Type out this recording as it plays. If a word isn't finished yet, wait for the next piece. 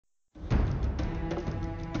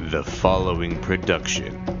The following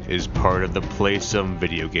production is part of the Play Some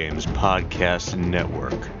Video Games podcast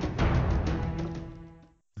network.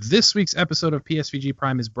 This week's episode of PSVG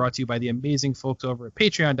Prime is brought to you by the amazing folks over at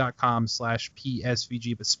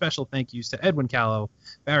patreon.com/PSVG, but special thank yous to Edwin Callow,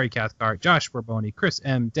 Barry Cathcart, Josh Borboni, Chris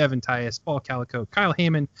M., Devin Tyus, Paul Calico, Kyle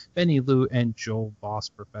Heyman, Benny Lou, and Joel Boss,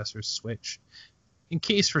 Professor Switch. In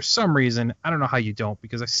case for some reason, I don't know how you don't,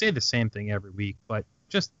 because I say the same thing every week, but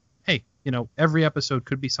just, hey, every episode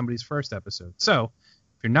could be somebody's first episode. So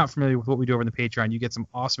if you're not familiar with what we do over on the Patreon, you get some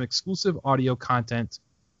awesome exclusive audio content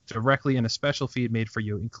directly in a special feed made for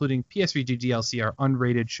you, including PSVG DLC, our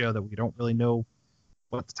unrated show that we don't really know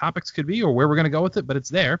what the topics could be or where we're going to go with it, but it's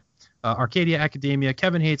there. Arcadia Academia,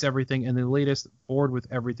 Kevin Hates Everything, and the latest Bored with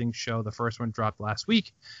Everything show. The first one dropped last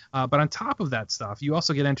week. But on top of that stuff, you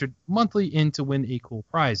also get entered monthly in to win a cool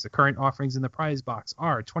prize. The current offerings in the prize box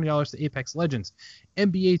are $20 to Apex Legends,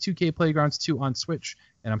 NBA 2K Playgrounds 2 on Switch,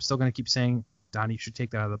 and I'm still going to keep saying, Donnie, you should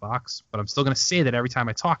take that out of the box, but I'm still going to say that every time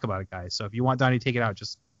I talk about it, guys. So if you want Donnie to take it out,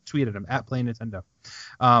 just tweet at him, at Play Nintendo.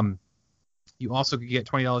 You also could get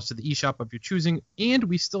 $20 to the eShop of your choosing, and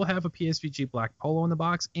we still have a PSVG Black Polo in the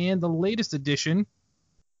box, and the latest edition,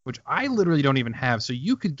 which I literally don't even have, so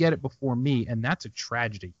you could get it before me, and that's a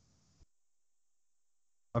tragedy.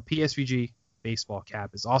 A PSVG baseball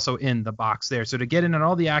cap is also in the box there. So to get in on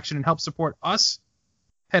all the action and help support us,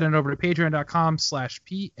 head on over to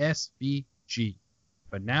patreon.com/PSVG.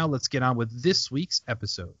 But now let's get on with this week's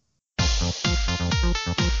episode.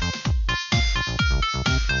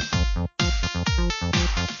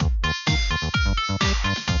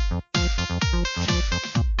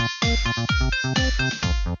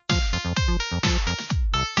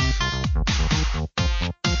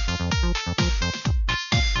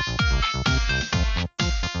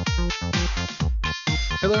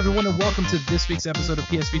 Hello, everyone, and welcome to this week's episode of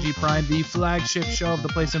PSVG Prime, the flagship show of the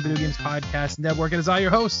Play Some Video Games podcast network. It is I,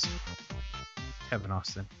 your host, Kevin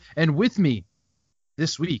Austin. And with me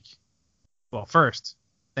this week, well, first,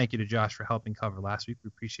 thank you to Josh for helping cover last week. We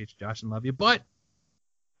appreciate you, Josh, and love you. But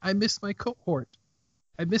I missed my cohort.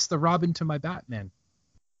 I missed the Robin to my Batman.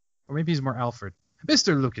 Or maybe he's more Alfred.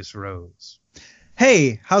 Mr. Lucas Rose.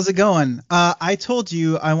 Hey, how's it going? I told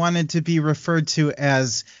you I wanted to be referred to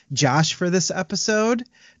as Josh for this episode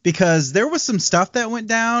because there was some stuff that went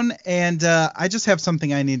down, and I just have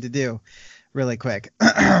something I need to do really quick.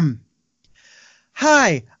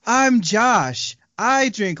 Hi, I'm Josh. I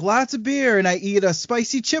drink lots of beer and I eat a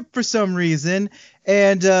spicy chip for some reason,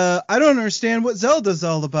 and I don't understand what Zelda's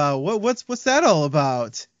all about. What's that all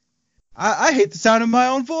about? I hate the sound of my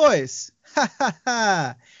own voice. Ha ha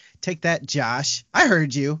ha. Take that, Josh. I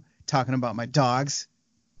heard you talking about my dogs.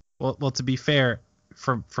 Well, to be fair,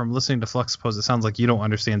 from listening to Flux Pose, it sounds like you don't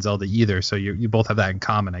understand Zelda either, so you both have that in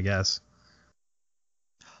common, I guess.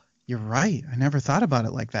 You're right. I never thought about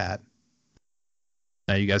it like that.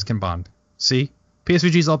 Now you guys can bond. See?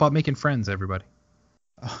 PSVG is all about making friends, everybody.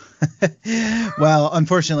 Well,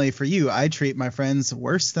 unfortunately for you, I treat my friends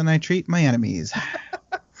worse than I treat my enemies.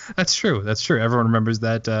 That's true. Everyone remembers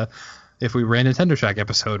that if we ran Nintendo Shack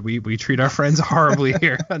episode, we treat our friends horribly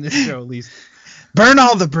here on this show, at least. Burn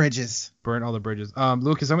all the bridges.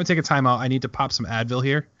 Lucas, I'm going to take a timeout. I need to pop some Advil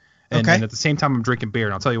here. And at the same time, I'm drinking beer,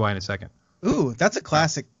 and I'll tell you why in a second. Ooh, that's a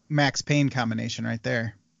classic Max Payne combination right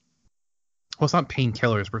there. Well, it's not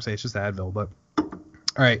painkillers per se, it's just Advil, but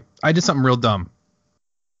all right, I did something real dumb.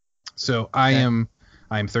 So I am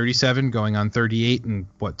 37, going on 38 in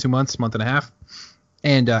month and a half.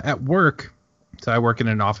 And at work, so I work in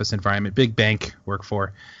an office environment, big bank work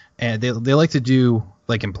for, and they like to do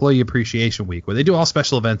like employee appreciation week where they do all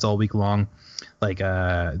special events all week long. Like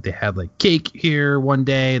they had like cake here one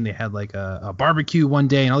day, and they had like a barbecue one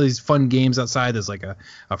day, and all these fun games outside. There's like a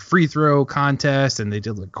free throw contest, and they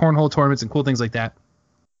did like cornhole tournaments and cool things like that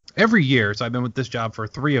every year. So I've been with this job for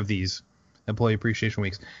 3 of these employee appreciation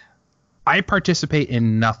weeks. I participate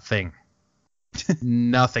in nothing.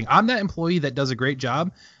 Nothing. I'm that employee that does a great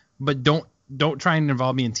job, but don't try and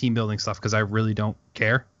involve me in team building stuff because I really don't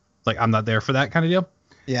care. Like, I'm not there for that kind of deal.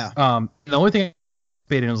 Yeah. The only thing I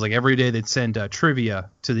participated in was like every day they'd send trivia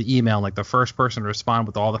to the email, and like the first person to respond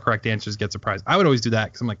with all the correct answers gets a prize. I would always do that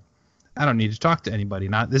because I'm like, I don't need to talk to anybody.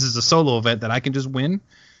 This is a solo event that I can just win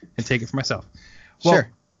and take it for myself. Well,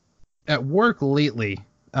 sure. At work lately,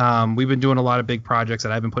 we've been doing a lot of big projects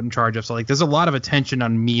that I've been put in charge of. So like, there's a lot of attention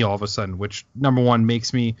on me all of a sudden, which number one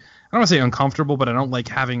makes me, I don't want to say uncomfortable, but I don't like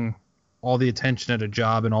having all the attention at a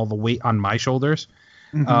job and all the weight on my shoulders.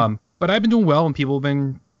 Mm-hmm. But I've been doing well, and people have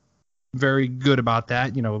been very good about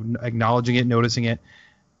that, acknowledging it, noticing it.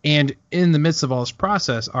 And in the midst of all this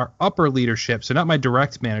process, our upper leadership, so not my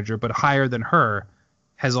direct manager, but higher than her,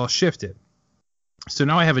 has all shifted. So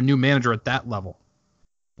now I have a new manager at that level,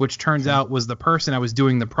 which turns out was the person I was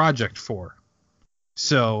doing the project for.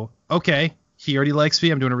 So, okay, he already likes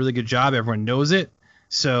me. I'm doing a really good job. Everyone knows it.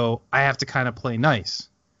 So I have to kind of play nice.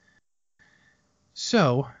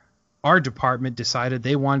 So our department decided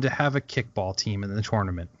they wanted to have a kickball team in the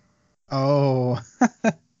tournament. Oh.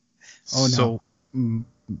 Oh, no. So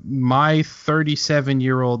my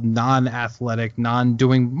 37-year-old non-athletic,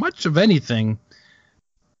 non-doing much of anything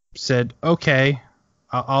said, okay,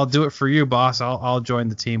 I'll do it for you, boss. I'll join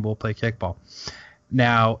the team. We'll play kickball.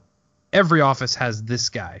 Now, every office has this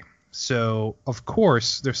guy. So, of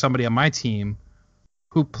course, there's somebody on my team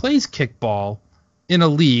who plays kickball in a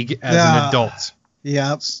league as an adult.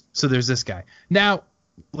 Yep. So there's this guy. Now,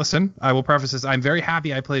 listen, I will preface this. I'm very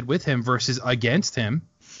happy I played with him versus against him.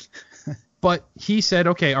 But he said,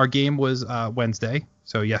 okay, our game was Wednesday,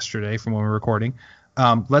 so yesterday from when we were recording.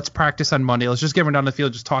 Let's practice on Monday. Let's just get everyone down the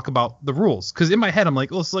field, just talk about the rules. Because in my head, I'm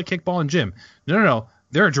like, oh, it's like kickball and gym. No.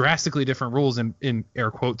 There are drastically different rules in air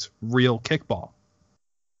quotes, real kickball.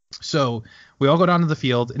 So we all go down to the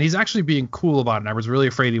field, and he's actually being cool about it. And I was really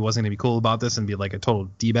afraid he wasn't going to be cool about this and be like a total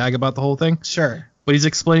D-bag about the whole thing. Sure. But he's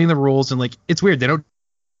explaining the rules, and like it's weird. They don't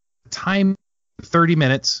time 30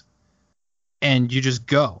 minutes, and you just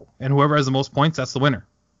go. And whoever has the most points, that's the winner.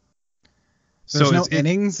 There's no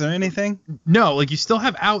innings or anything? No, like you still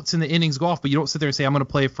have outs in the innings golf, but you don't sit there and say, I'm going to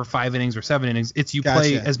play for 5 innings or 7 innings. It's you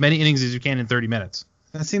play as many innings as you can in 30 minutes.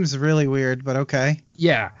 That seems really weird, but okay.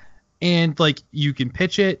 Yeah. And like you can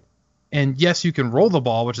pitch it, and yes, you can roll the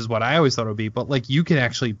ball, which is what I always thought it would be, but like you can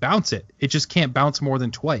actually bounce it. It just can't bounce more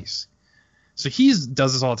than twice. So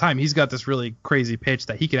does this all the time. He's got this really crazy pitch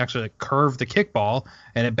that he can actually like curve the kickball,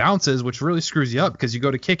 and it bounces, which really screws you up because you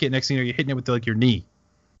go to kick it, next thing you know, you're hitting it with like your knee.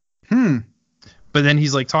 But then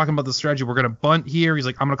he's like talking about the strategy. We're gonna bunt here. He's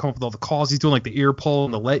like, I'm gonna come up with all the calls. He's doing like the ear pull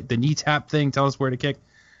and the knee tap thing, tell us where to kick.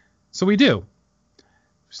 So we do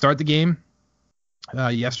start the game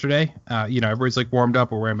yesterday. Everybody's like warmed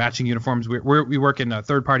up. We're wearing matching uniforms. We work in a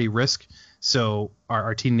third party Risk, so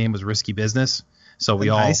our team name was Risky Business. So we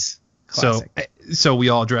nice. So we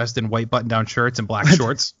all dressed in white button-down shirts and black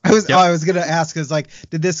shorts. I was gonna ask, is like,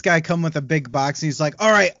 did this guy come with a big box and he's like,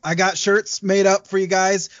 all right, I got shirts made up for you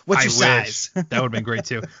guys. What's your size? That would have been great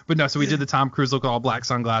too. But no, so we did the Tom Cruise look, all black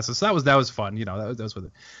sunglasses. So that was fun. That was with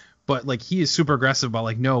it. But like he is super aggressive about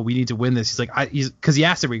like, no, we need to win this. He's like, because he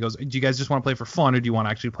asked everybody, he goes, do you guys just want to play for fun or do you want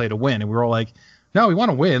to actually play to win? And we were all like, no, we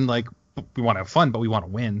want to win. Like we want to have fun, but we want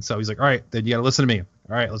to win. So he's like, all right, then you got to listen to me.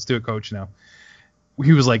 All right, let's do it, coach. Now.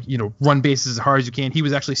 He was like, run bases as hard as you can. He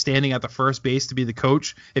was actually standing at the first base to be the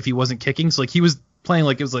coach if he wasn't kicking. So like he was playing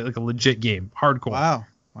like it was like a legit game, hardcore.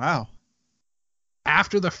 Wow.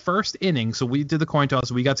 After the first inning, so we did the coin toss.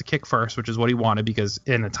 So we got to kick first, which is what he wanted because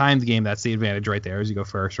in a timed game, that's the advantage right there as you go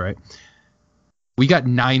first, right? We got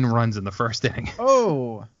 9 runs in the first inning.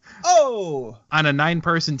 Oh. On a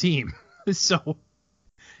 9-person team. So,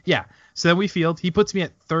 yeah. So then we field. He puts me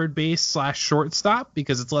at third base / shortstop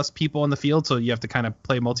because it's less people in the field, so you have to kind of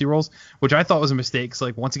play multi-roles, which I thought was a mistake. So,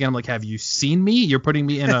 like, once again, I'm like, have you seen me? You're putting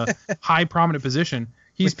me in a high prominent position.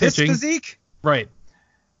 He's with pitching. This physique? Right.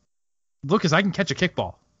 Lucas, I can catch a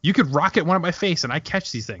kickball. You could rocket one at my face, and I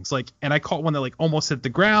catch these things. Like, and I caught one that like almost hit the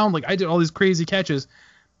ground. Like, I did all these crazy catches.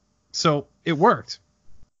 So it worked.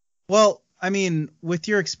 Well, I mean, with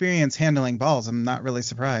your experience handling balls, I'm not really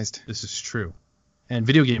surprised. This is true. And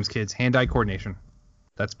video games, kids, hand-eye coordination.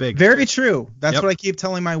 That's big. Very true. That's what I keep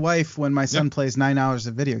telling my wife when my son plays 9 hours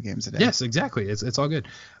of video games a day. Yes, exactly. It's all good.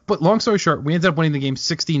 But long story short, we ended up winning the game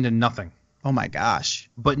 16-0. Oh my gosh.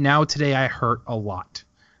 But now today I hurt a lot.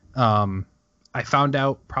 I found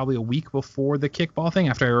out probably a week before the kickball thing,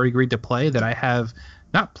 after I already agreed to play, that I have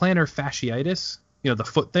not plantar fasciitis, the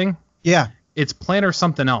foot thing. Yeah. It's plantar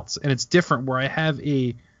something else, and it's different where I have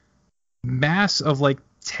a mass of like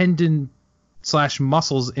tendon /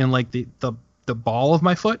 muscles in like the ball of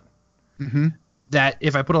my foot that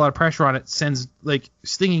if I put a lot of pressure on it sends like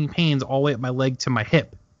stinging pains all the way up my leg to my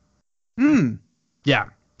hip. Yeah.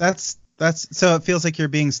 That's so it feels like you're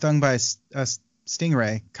being stung by a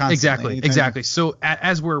stingray constantly. Exactly. So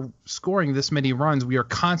as we're scoring this many runs, we are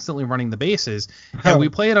constantly running the bases, and we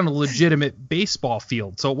play it on a legitimate baseball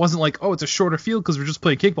field. So it wasn't like, oh, it's a shorter field because we're just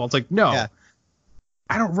playing kickball. It's like, no,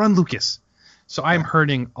 I don't run, Lucas. So I'm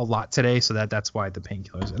hurting a lot today, so that's why the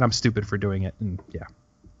painkillers, and I'm stupid for doing it, and yeah.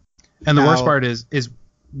 And the worst part is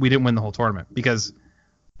we didn't win the whole tournament because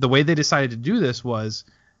the way they decided to do this was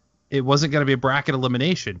it wasn't going to be a bracket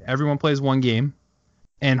elimination. Everyone plays one game,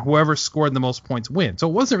 and whoever scored the most points wins. So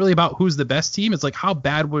it wasn't really about who's the best team. It's like how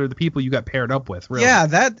bad were the people you got paired up with, really. Yeah,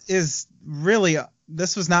 that is really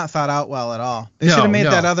this was not thought out well at all. They No, should have made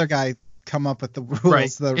no. that other guy come up with the rules. Right.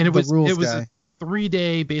 The, And it was the rules it was guy. a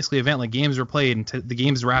 3-day basically event. Like games were played and the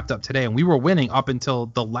games wrapped up today, and we were winning up until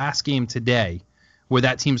the last game today, where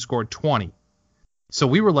that team scored 20. So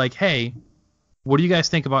we were like, hey, what do you guys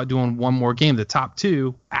think about doing one more game? The top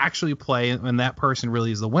two actually play, and that person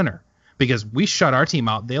really is the winner, because we shut our team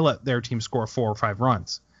out. They let their team score 4 or 5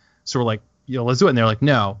 runs. So we're like, let's do it. And they're like,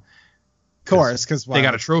 no. Of course, because they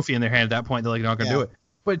got a trophy in their hand at that point. They're like, not going to do it.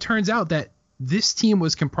 But it turns out that this team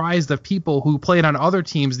was comprised of people who played on other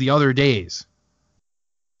teams the other days.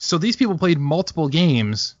 So these people played multiple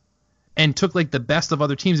games and took like the best of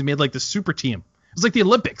other teams and made like the super team. It was like the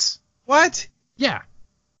Olympics. What? Yeah.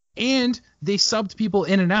 And they subbed people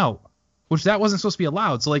in and out, which that wasn't supposed to be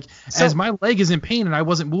allowed. So as my leg is in pain and I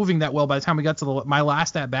wasn't moving that well by the time we got to my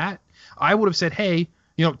last at bat, I would have said, hey,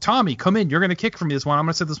 Tommy, come in. You're going to kick for me this one. I'm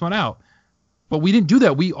going to sit this one out. But we didn't do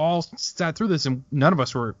that. We all sat through this, and none of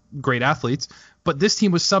us were great athletes. But this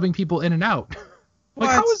team was subbing people in and out.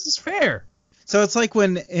 How is this fair? So it's like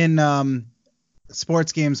when in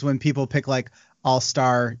sports games when people pick like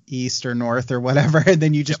All-Star East or North or whatever, and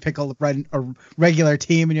then you just pick a regular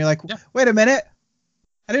team, and you're like, wait a minute,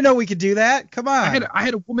 I didn't know we could do that. Come on. I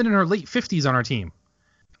had a woman in her late 50s on our team.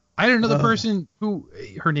 I had another person who,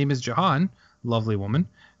 her name is Jahan, lovely woman,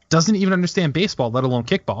 doesn't even understand baseball, let alone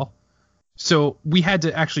kickball. So we had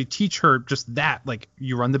to actually teach her just that, like,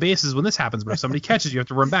 you run the bases when this happens, but if somebody catches you, have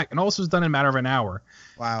to run back. And all this was done in a matter of an hour.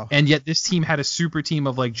 Wow. And yet this team had a super team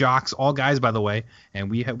of like jocks, all guys, by the way, and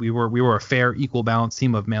we were a fair, equal, balanced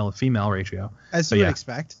team of male and female ratio. As you would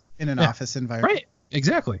expect in an office environment. Right.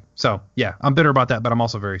 Exactly. So yeah, I'm bitter about that, but I'm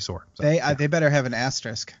also very sore. So, they better have an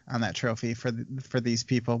asterisk on that trophy for these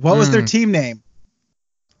people. What was their team name?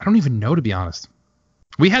 I don't even know, to be honest.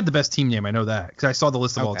 We had the best team name. I know that because I saw the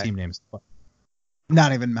list of all team names.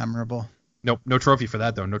 Not even memorable. Nope. No trophy for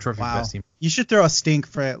that, though. No trophy for best team. You should throw a stink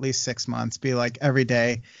for at least 6 months. Be like every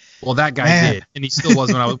day. Well, that guy did, and he still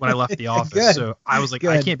was when I left the office. Good. So I was like,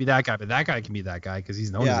 I can't be that guy, but that guy can be that guy because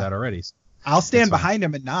he's known as that already. So I'll stand behind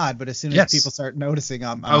him and nod, but as soon as people start noticing,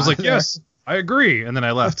 I was like, yes, I agree, and then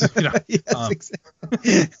I left. Exactly.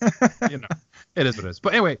 It is what it is.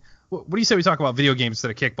 But anyway, what do you say we talk about video games instead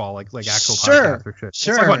of kickball, like actual podcast or shit?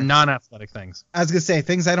 Sure. Let's talk about non-athletic things. I was gonna say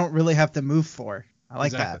things I don't really have to move for. I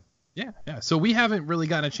like that. Yeah. So we haven't really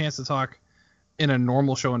gotten a chance to talk in a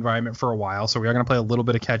normal show environment for a while, so we are gonna play a little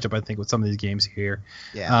bit of catch up, I think, with some of these games here.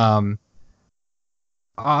 Yeah.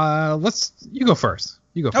 You go first.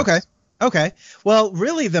 Okay. Well,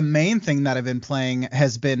 really, the main thing that I've been playing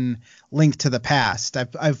has been Link to the Past.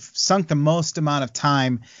 I've sunk the most amount of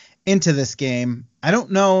time into this game. I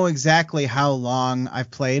don't know exactly how long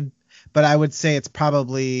I've played, but I would say it's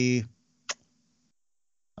probably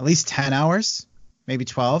at least 10 hours, maybe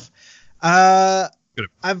 12. I've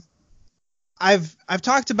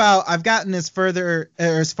talked about I've gotten as far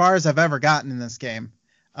as I've ever gotten in this game.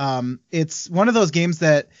 It's one of those games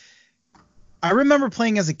that I remember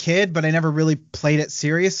playing as a kid, but I never really played it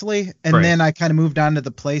seriously. And then I kind of moved on to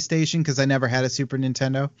the PlayStation because I never had a Super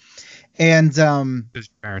Nintendo. And because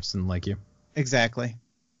your parents didn't like you. Exactly.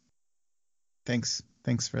 Thanks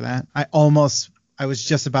for that. I was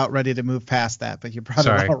just about ready to move past that, but you brought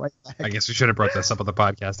it all right back. I guess we should have brought this up on the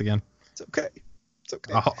podcast again. It's okay.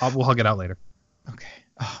 We'll hug it out later. Okay.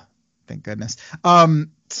 Oh, thank goodness.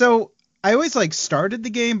 So I always started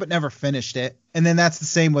the game but never finished it, and then that's the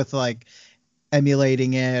same with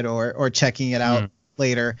emulating it or checking it out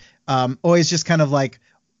later. Always just kind of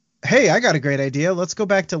hey, I got a great idea. Let's go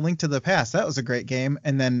back to Link to the Past. That was a great game.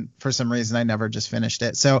 And then for some reason, I never just finished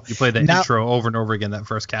it. So you played that intro over and over again, that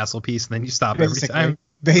first castle piece, and then you stop every time.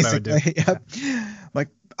 Basically, yep.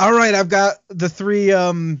 All right, I've got the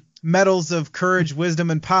 3 medals of courage,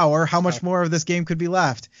 wisdom, and power. How much more of this game could be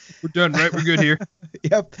left? We're done, right? We're good here.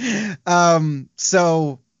 Yep.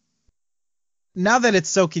 So now that it's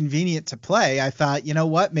so convenient to play, I thought, you know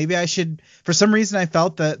what, maybe I should. For some reason, I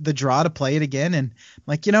felt the draw to play it again, and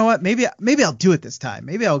you know what, maybe I'll do it this time.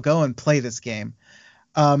 Maybe I'll go and play this game.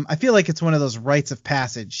 I feel like it's one of those rites of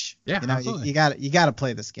passage. Yeah, you got to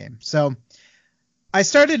play this game. So I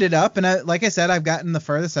started it up, and like I said, I've gotten the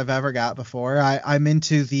furthest I've ever got before. I'm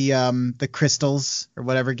into the crystals or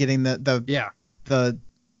whatever, getting the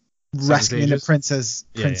rescuing the princesses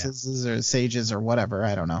or sages or whatever.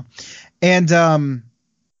 I don't know. And I'm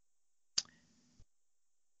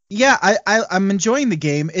enjoying the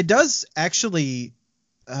game. It does actually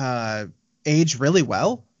age really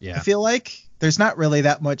well. Yeah. I feel like there's not really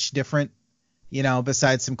that much different,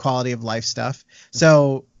 besides some quality of life stuff.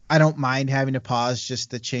 So I don't mind having to pause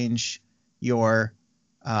just to change your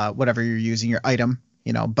whatever you're using, your item,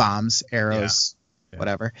 bombs, arrows,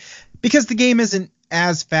 whatever. Because the game isn't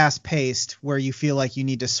as fast paced where you feel like you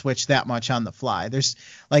need to switch that much on the fly. There's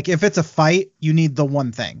like, if it's a fight, you need the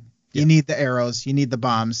one thing. You need the arrows, you need the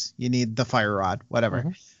bombs, you need the fire rod,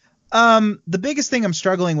 whatever. The biggest thing I'm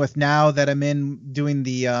struggling with now that I'm in doing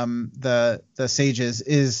the sages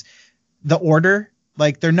is the order.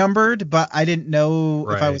 Like, they're numbered, but I didn't know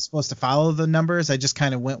if I was supposed to follow the numbers. I just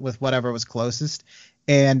kind of went with whatever was closest.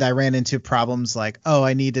 And I ran into problems like,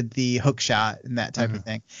 I needed the hook shot and that type of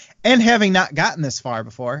thing. And having not gotten this far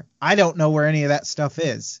before, I don't know where any of that stuff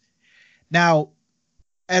is. Now,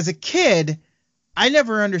 as a kid, I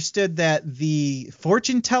never understood that the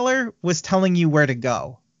fortune teller was telling you where to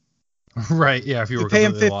go. Right, yeah, if you were pay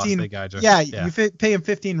him 15, lost, they guide you. You pay him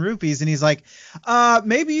 15 rupees, and he's like,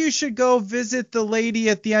 maybe you should go visit the lady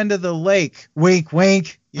at the end of the lake. Wink,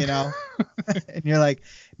 wink, you know? And you're like,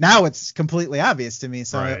 now it's completely obvious to me.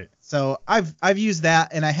 So I've used that,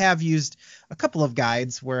 and I have used a couple of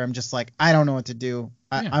guides where I'm just like, I don't know what to do.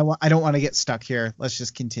 I don't want to get stuck here. Let's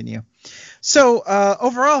just continue. So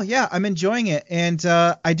overall, I'm enjoying it, and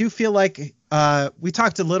I do feel like we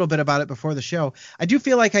talked a little bit about it before the show. I do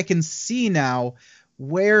feel like I can see now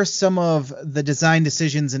where some of the design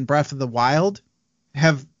decisions in Breath of the Wild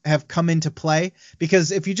have come into play,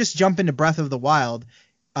 because if you just jump into Breath of the Wild,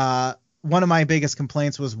 one of my biggest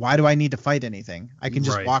complaints was, why do I need to fight anything? I can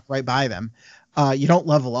just walk right by them. You don't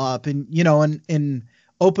level up, and in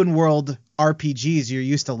open world RPGs, you're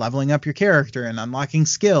used to leveling up your character and unlocking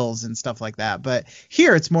skills and stuff like that. But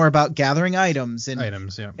here it's more about gathering items and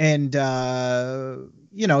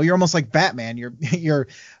you're almost like Batman. You're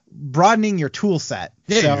broadening your tool set.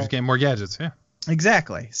 Yeah, you're just getting more gadgets. Yeah,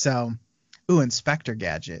 exactly. So, Inspector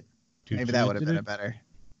Gadget. Maybe that would have been a better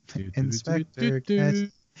Inspector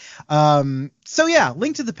Gadget.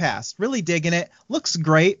 Link to the Past, really digging it. Looks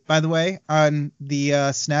great, by the way, on the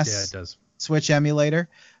SNES yeah, it does. Switch emulator.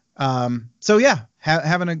 Having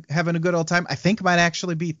a good old time. I think I might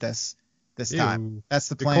actually beat this time. That's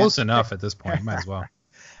the plan. You're close enough at this point. Might as well.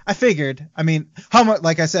 I figured. I mean, how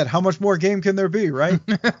much more game can there be, right?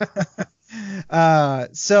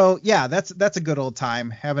 That's a good old time.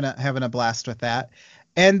 Having a blast with that.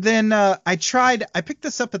 And then I picked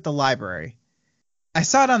this up at the library. I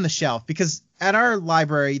saw it on the shelf because at our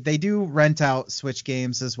library they do rent out Switch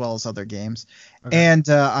games as well as other games, and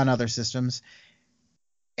on other systems.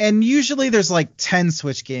 And usually there's like 10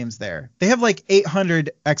 Switch games there. They have like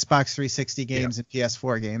 800 Xbox 360 games and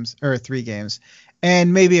PS4 games, or 3 games,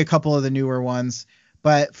 and maybe a couple of the newer ones.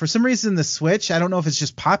 But for some reason the Switch, I don't know if it's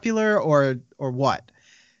just popular or what.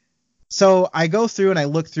 So I go through and I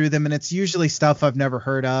look through them, and it's usually stuff I've never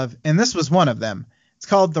heard of. And this was one of them. It's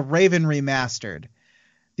called the Raven Remastered.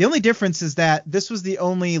 The only difference is that this was the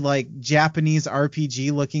only like Japanese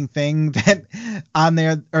RPG looking thing that on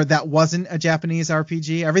there, or that wasn't a Japanese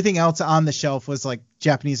RPG. Everything else on the shelf was like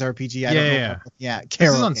Japanese RPG. I don't know. Yeah. This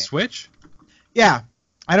is on Switch? Yeah.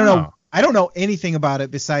 I don't know. I don't know anything about it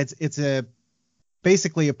besides it's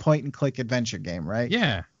basically a point and click adventure game, right?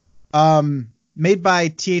 Yeah. Made by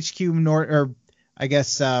THQ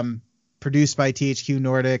produced by THQ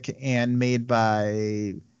Nordic and made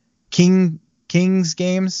by King's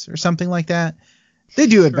Games or something like that. They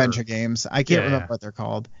do adventure games. I can't remember what they're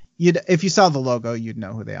called. If you saw the logo, you'd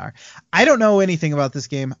know who they are. I don't know anything about this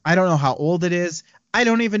game. I don't know how old it is. I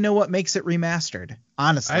don't even know what makes it remastered,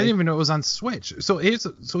 honestly. I didn't even know it was on Switch. So here's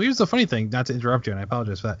the funny thing, not to interrupt you, and I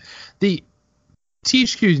apologize for that. The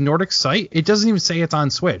THQ Nordic site, it doesn't even say it's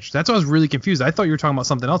on Switch. That's why I was really confused. I thought you were talking about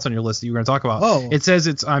something else on your list that you were going to talk about. Oh. It says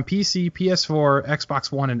it's on PC, PS4, Xbox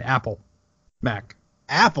One, and Apple Mac.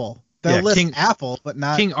 Apple? They'll list Apple, but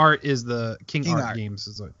not... King Art is the King Art Games.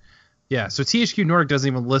 So THQ Nordic doesn't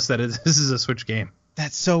even list that this is a Switch game.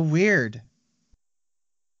 That's so weird.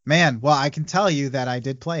 Man, well, I can tell you that I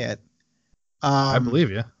did play it. I believe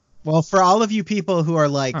you. Well, for all of you people who are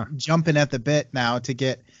like jumping at the bit now to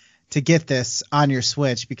get this on your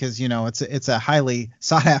Switch, because it's a highly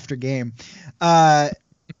sought after game.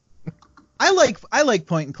 I like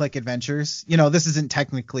point and click adventures. This isn't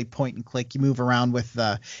technically point and click. You move around with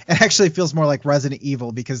it actually feels more like Resident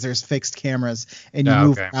Evil because there's fixed cameras and you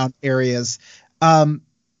move around areas. But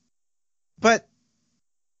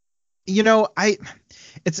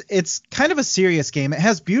it's kind of a serious game. It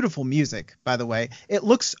has beautiful music, by the way. It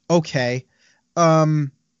looks okay. It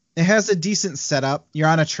has a decent setup. You're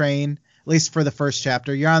on a train, at least for the first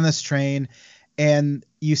chapter. You're on this train and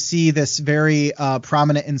you see this very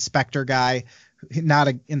prominent inspector guy, not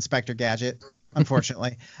an Inspector Gadget,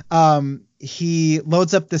 unfortunately. He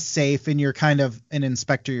loads up the safe, and you're kind of an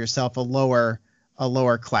inspector yourself, a lower a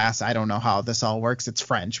lower class. I don't know how this all works. It's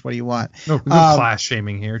French. What do you want? No class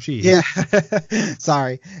shaming here. Geez. Yeah.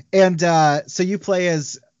 Sorry. And so you play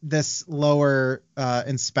as this lower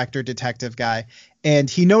inspector detective guy, and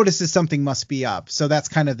he notices something must be up. So that's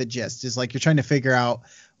kind of the gist, is like you're trying to figure out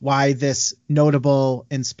why this notable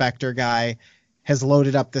inspector guy has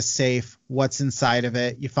loaded up the safe, what's inside of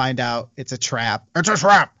it. You find out it's a trap. It's a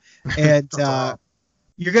trap. And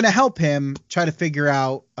you're going to help him try to figure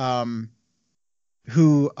out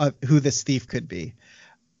who this thief could be,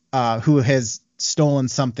 who has stolen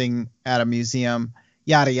something at a museum,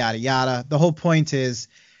 yada, yada, yada. The whole point is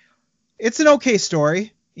it's an okay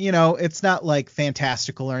story. You know, it's not like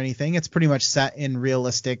fantastical or anything. It's pretty much set in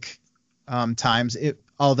realistic times,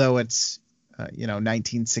 although it's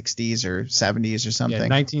 1960s or 70s or something. Yeah,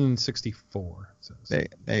 1964.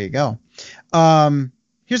 There you go.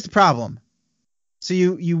 Here's the problem. So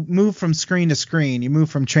you move from screen to screen. You move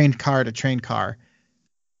from train car to train car.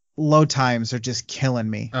 Load times are just killing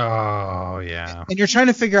me. Oh, yeah. And you're trying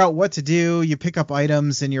to figure out what to do. You pick up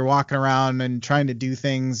items and you're walking around and trying to do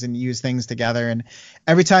things and use things together. And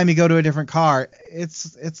every time you go to a different car,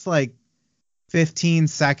 it's like 15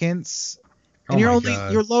 seconds. And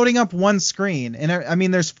you're loading up one screen. And I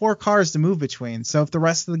mean, there's 4 cars to move between. So if the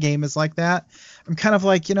rest of the game is like that, I'm kind of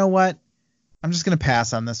like, you know what? I'm just going to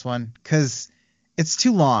pass on this one because it's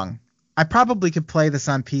too long. I probably could play this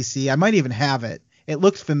on PC. I might even have it. It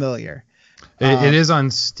looked familiar. It is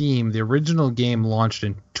on Steam. The original game launched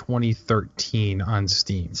in 2013 on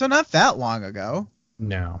Steam. So not that long ago.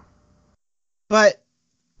 No. But,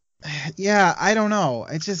 yeah, I don't know.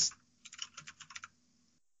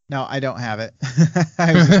 No, I don't have it.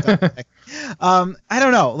 I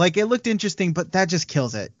don't know. Like, it looked interesting, but that just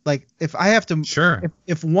kills it. Like, if I have to... Sure.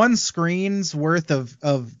 If one screen's worth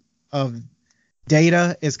of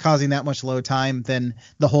data is causing that much load time, then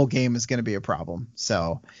the whole game is going to be a problem.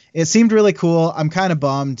 So it seemed really cool. I'm kind of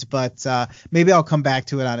bummed, but maybe I'll come back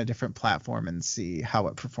to it on a different platform and see how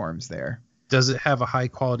it performs there. Does it have a high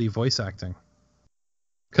quality voice acting?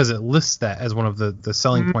 Because it lists that as one of the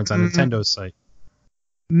selling points on Nintendo's site.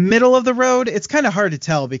 Middle of the road. It's kind of hard to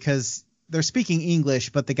tell because they're speaking English,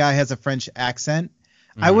 but the guy has a French accent.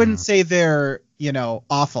 I wouldn't say they're,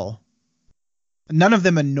 awful. None of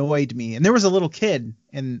them annoyed me. And there was a little kid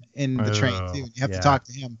in the train too. You have to talk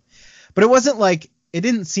to him. But it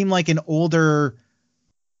didn't seem like an older,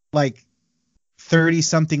 like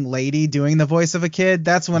 30-something lady doing the voice of a kid.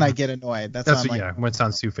 That's when I get annoyed. When it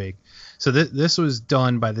sounds too fake. So this was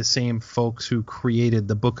done by the same folks who created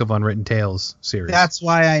the Book of Unwritten Tales series. That's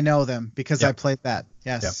why I know them, because I played that.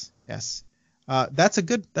 Yes. That's a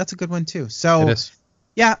good one too. So it is.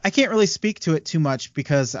 Yeah, I can't really speak to it too much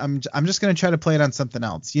because I'm just going to try to play it on something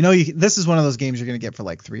else. This is one of those games you're going to get for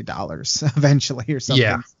like $3 eventually or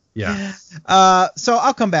something. Yeah. So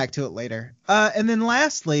I'll come back to it later. And then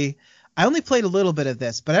lastly, I only played a little bit of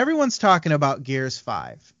this, but everyone's talking about Gears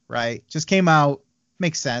 5, right? Just came out.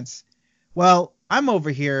 Makes sense. Well, I'm over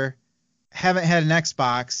here. Haven't had an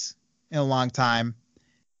Xbox in a long time.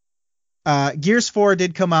 Gears 4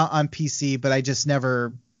 did come out on PC, but I just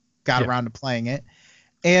never got around to playing it.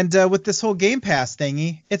 And with this whole Game Pass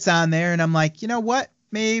thingy, it's on there, and I'm like, you know what?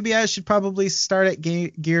 Maybe I should probably start at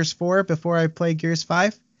Gears 4 before I play Gears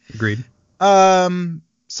 5. Agreed. So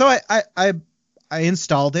I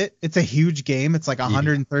installed it. It's a huge game. It's like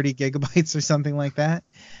 130 gigabytes or something like that,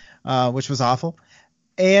 which was awful.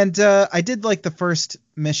 And I did like the first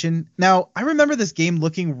mission. Now, I remember this game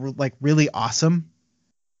looking like really awesome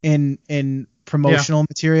in promotional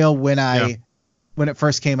material when it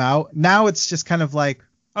first came out. Now it's just kind of like,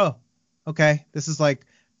 oh, okay, this is like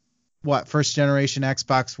what, first generation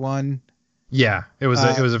Xbox One? Yeah, it was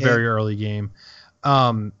a very early game.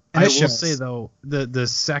 I will say though,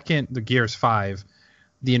 the Gears 5,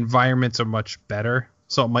 the environments are much better,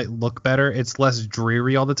 so it might look better. It's less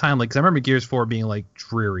dreary all the time. Like, 'cause I remember Gears 4 being like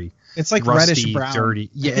dreary. It's like rusty, reddish brown, dirty.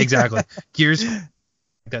 Yeah, exactly. Gears,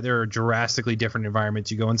 that there are drastically different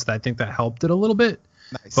environments you go in, so I think that helped it a little bit.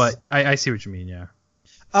 Nice. But I see what you mean. Yeah.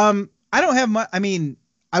 I don't have much. I mean,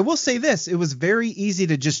 I will say this: it was very easy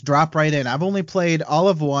to just drop right in. I've only played all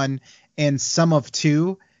of 1 and some of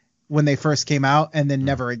 2 when they first came out, and then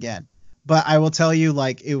never again. But I will tell you,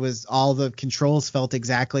 like, it was all the controls felt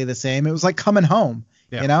exactly the same. It was like coming home,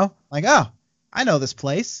 like, oh, I know this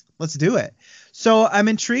place. Let's do it. So I'm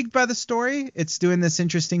intrigued by the story. It's doing this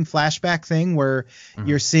interesting flashback thing where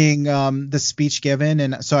you're seeing the speech given.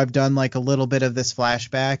 And so I've done like a little bit of this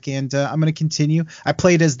flashback, and I'm going to continue. I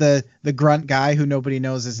played as the grunt guy who nobody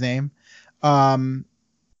knows his name. So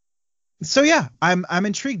yeah, I'm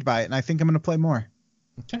intrigued by it, and I think I'm going to play more.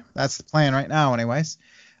 Okay. That's the plan right now anyways.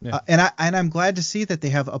 Yeah. And I'm glad to see that they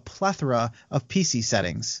have a plethora of PC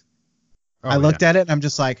settings. Oh, I looked at it and I'm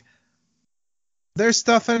just like, there's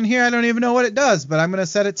stuff in here I don't even know what it does, but I'm gonna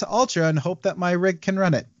set it to ultra and hope that my rig can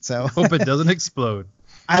run it. So hope it doesn't explode.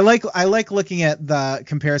 I like looking at the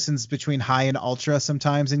comparisons between high and ultra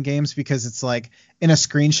sometimes in games, because it's like in a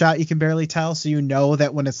screenshot you can barely tell, so you know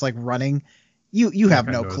that when it's like running, you have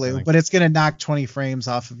no clue, but it's gonna knock 20 frames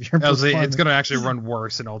off of your performance. It's gonna actually run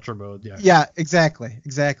worse in ultra mode. Yeah, exactly.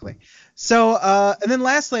 So and then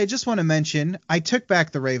lastly, I just want to mention I took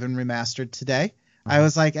back the Raven Remastered today. I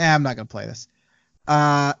was like, I'm not gonna play this.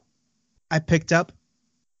 I picked up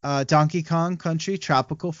Donkey Kong Country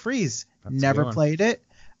Tropical Freeze. Never played it.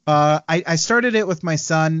 I started it with my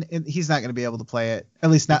son. He's not going to be able to play it, at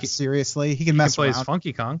least not seriously. He can mess around. He plays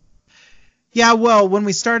Funky Kong. Yeah, well, when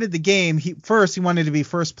we started the game, he wanted to be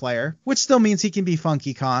first player, which still means he can be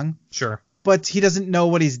Funky Kong. Sure. But he doesn't know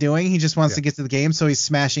what he's doing. He just wants to get to the game, so he's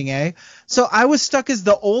smashing A. So I was stuck as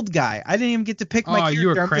the old guy. I didn't even get to pick my character. You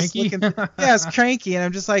were cranky? I was cranky, and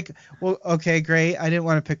I'm just like, well, okay, great. I didn't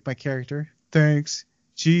want to pick my character. Thanks.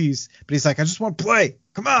 Jeez. But he's like, I just want to play.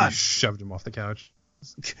 Come on. I shoved him off the couch.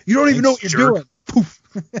 You don't even know what you're doing. Poof.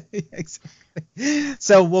 Exactly.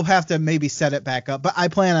 So we'll have to maybe set it back up. But I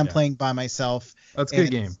plan on playing by myself. That's a good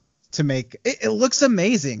game. To make it looks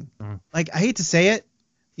amazing. Mm-hmm. Like, I hate to say it,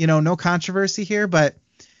 no controversy here, but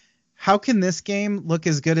how can this game look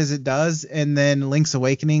as good as it does and then Link's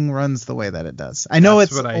Awakening runs the way that it does? I know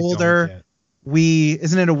it's older.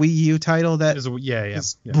 Isn't it a Wii U title that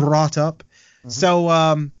is brought up? Mm-hmm.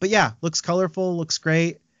 So, but yeah, looks colorful, looks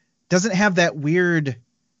great. Doesn't have that weird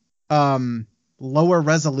lower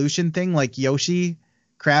resolution thing like Yoshi's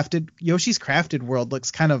Crafted World looks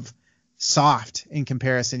kind of soft in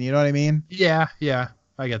comparison. You know what I mean? Yeah,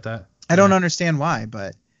 I get that. I don't understand why,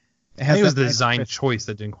 but I think it was the design choice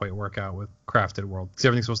that didn't quite work out with Crafted World, because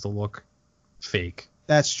everything's supposed to look fake.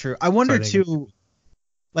 That's true. I wonder too,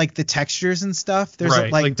 like the textures and stuff. There's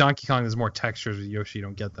like Donkey Kong, there's more textures. With Yoshi, you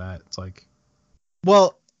don't get that. It's like,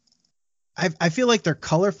 well, I feel like they're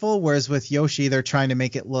colorful, whereas with Yoshi, they're trying to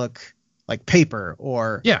make it look like paper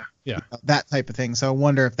or that type of thing. So I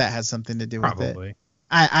wonder if that has something to do with it.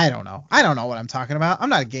 I don't know. I don't know what I'm talking about. I'm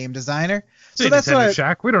not a game designer. So that's what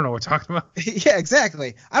Shaq. We don't know what we're talking about. Yeah,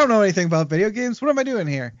 exactly. I don't know anything about video games. What am I doing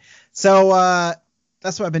here? So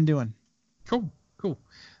that's what I've been doing. Cool.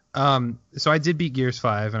 So I did beat Gears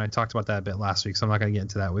 5, and I talked about that a bit last week, so I'm not going to get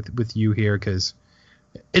into that with you here because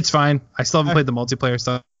it's fine. I still haven't played the multiplayer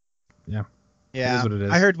stuff. Yeah. Yeah. It is what it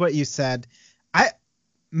is. I heard what you said.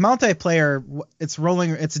 Multiplayer,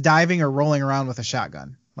 it's diving or rolling around with a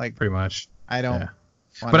shotgun. Like pretty much. I don't. Yeah.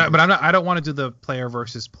 But I don't want to do the player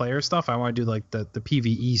versus player stuff. I want to do like the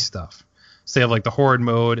PvE stuff. So they have like the Horde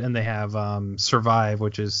mode, and they have Survive,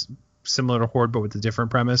 which is similar to Horde but with a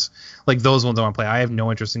different premise. Like those ones I want to play. I have no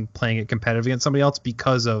interest in playing it competitive against somebody else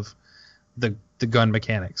because of the gun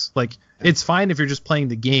mechanics. Like it's fine if you're just playing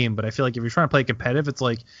the game, but I feel like if you're trying to play competitive, it's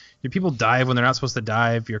like your people dive when they're not supposed to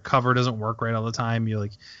dive. Your cover doesn't work right all the time. You're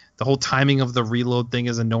like the whole timing of the reload thing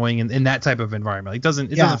is annoying in that type of environment. Like it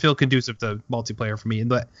doesn't feel conducive to multiplayer for me,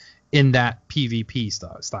 but in that PvP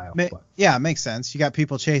style. Yeah, it makes sense. You got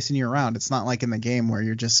people chasing you around. It's not like in the game where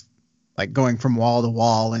you're just like going from wall to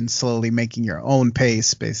wall and slowly making your own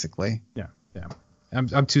pace, basically. Yeah.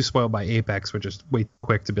 I'm too spoiled by Apex, which is way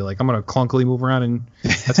quick to be like, I'm going to clunkily move around and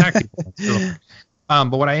attack people.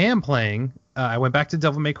 But what I am playing, I went back to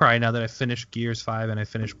Devil May Cry now that I finished Gears 5 and I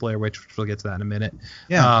finished Blair Witch, which we'll get to that in a minute.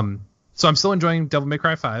 Yeah. So I'm still enjoying Devil May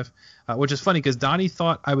Cry 5, which is funny because Donnie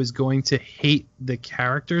thought I was going to hate the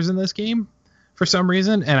characters in this game for some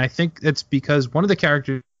reason. And I think it's because one of the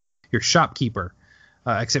characters, your shopkeeper,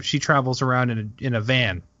 except she travels around in a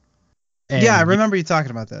van. And I remember you talking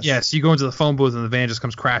about this. Yes, you go into the phone booth and the van just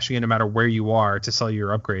comes crashing in no matter where you are to sell you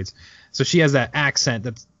your upgrades. So she has that accent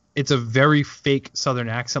it's a very fake Southern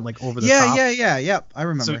accent, like over the top. Yep, I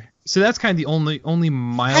remember. So that's kind of the only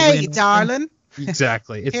mildly. Hey, darling.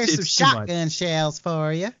 Exactly. Here's some shotgun shells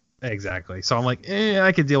for you. Exactly. So I'm like,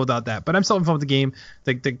 I could deal without that. But I'm still having fun with the game.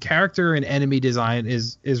 The character and enemy design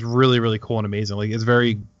is really, really cool and amazing. Like it's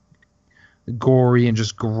very gory and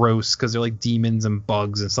just gross because they're like demons and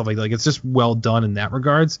bugs and stuff like that. Like it's just well done in that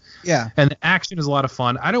regards. Yeah. And the action is a lot of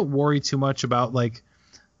fun. I don't worry too much about like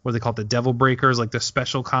what they call it, the devil breakers, like the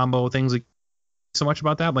special combo things, like so much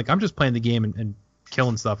about that. Like I'm just playing the game and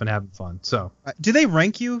killing stuff and having fun. So do they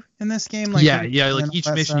rank you in this game? Like like each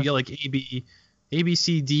mission you get like A, B,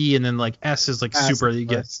 C, D, and then like S is like super. You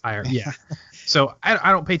get higher. Yeah. So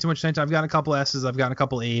I don't pay too much attention. I've got a couple S's, I've got a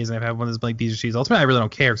couple A's, and I've had one of those like B's or C's. Ultimately, I really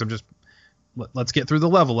don't care because I'm just let's get through the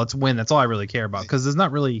level, let's win. That's all I really care about because there's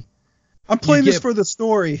not really I'm playing this for the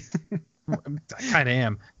story. I kind of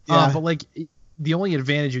am. Yeah. But like the only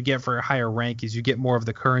advantage you get for a higher rank is you get more of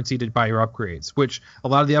the currency to buy your upgrades, which a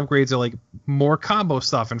lot of the upgrades are like more combo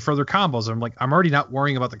stuff and further combos. I'm already not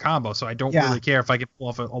worrying about the combo, so I don't really care if I can pull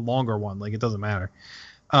off a longer one. Like, it doesn't matter.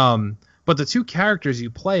 But the two characters you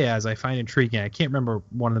play as, I find intriguing. I can't remember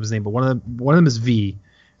one of them's name, but one of them is V,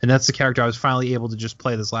 and that's the character I was finally able to just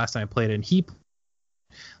play this last time I played it. And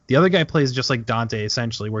the other guy plays just like Dante,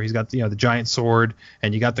 essentially, where he's got the giant sword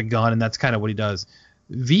and you got the gun, and that's kind of what he does.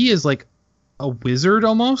 V is like a wizard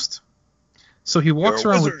almost. So he walks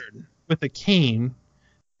around with a cane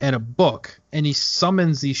and a book, and he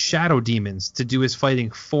summons these shadow demons to do his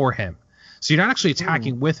fighting for him. So you're not actually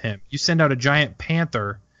attacking with him. You send out a giant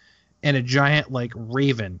panther and a giant like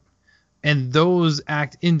raven, and those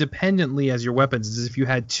act independently as your weapons, as if you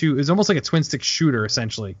had two. It's almost like a twin stick shooter,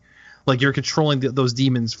 essentially. Like you're controlling those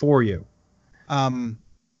demons for you.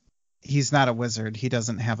 He's not a wizard. He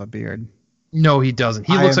doesn't have a beard. No, he doesn't.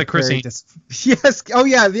 He looks like Chris. Yes. Oh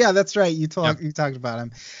yeah. That's right. You talked about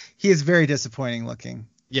him. He is very disappointing looking.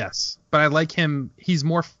 Yes, but I like him. He's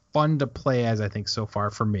more fun to play as, I think, so far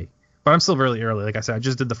for me. But I'm still really early. Like I said, I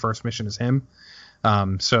just did the first mission as him.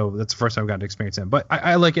 So that's the first time I've gotten to experience him. But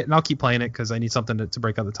I like it, and I'll keep playing it because I need something to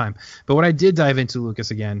break out the time. But what I did dive into,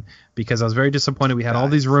 Lucas, again, because I was very disappointed. We had all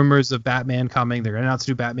these rumors of Batman coming. They're going to announce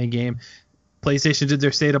a new Batman game. PlayStation did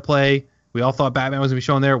their state of play. We all thought Batman was going to be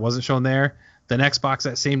shown there. It wasn't shown there. Then Xbox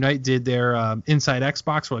that same night did their Inside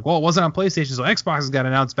Xbox. We're like, well, it wasn't on PlayStation, so Xbox has got to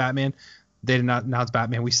announce Batman. They did not announce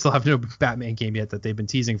Batman. We still have no Batman game yet that they've been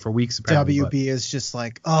teasing for weeks. Apparently, WB is just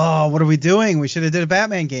like, oh, what are we doing? We should have did a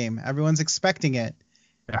Batman game. Everyone's expecting it.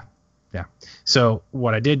 Yeah. So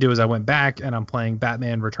what I did do is I went back and I'm playing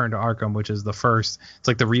Batman Return to Arkham, which is the first. It's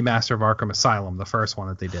like the remaster of Arkham Asylum, the first one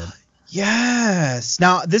that they did. Yes.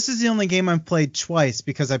 Now this is the only game I've played twice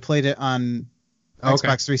because I played it on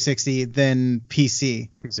Xbox 360, then PC.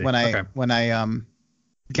 when I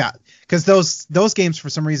got, because those games for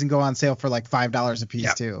some reason go on sale for like $5 a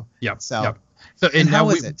piece too. Yep. So and how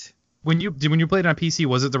was it? When you played it on PC,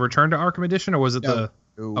 was it the Return to Arkham edition or was it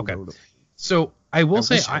okay? So I will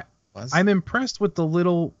say I'm impressed with the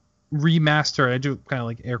little remaster. I do kind of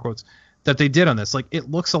like air quotes that they did on this. Like, it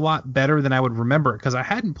looks a lot better than I would remember it because I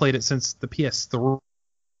hadn't played it since the PS3.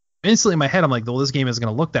 Instantly in my head, I'm like, well, this game isn't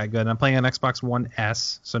going to look that good. And I'm playing on Xbox One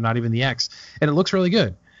S, so not even the X, and it looks really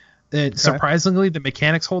good. Surprisingly, the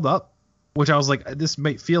mechanics hold up, which I was like, this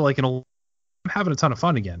might feel like I'm having a ton of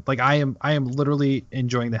fun again. Like, I am literally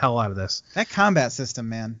enjoying the hell out of this. That combat system,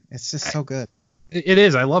 man, it's just so good. It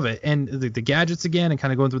is. I love it. And the gadgets again, and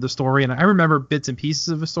kind of going through the story. And I remember bits and pieces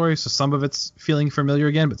of the story, so some of it's feeling familiar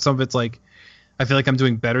again, but some of it's like, I feel like I'm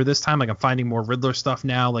doing better this time. Like, I'm finding more Riddler stuff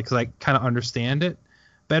now, like, because I kind of understand it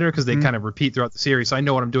better because they kind of repeat throughout the series. So I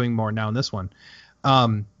know what I'm doing more now in this one.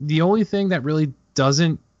 The only thing that really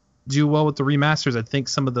doesn't do well with the remasters, I think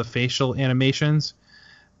some of the facial animations,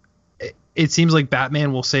 it seems like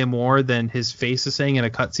Batman will say more than his face is saying in a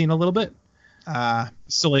cutscene a little bit.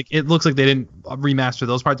 So like it looks like they didn't remaster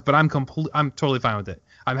those parts, but I'm totally fine with it.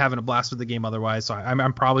 I'm having a blast with the game otherwise, so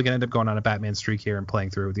I'm probably gonna end up going on a Batman streak here and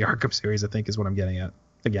playing through the Arkham series. I think is what I'm getting at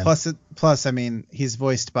again. Plus, I mean, he's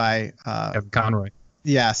voiced by Kevin Conroy.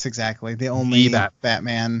 Yes, exactly. The only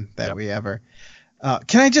Batman that we ever.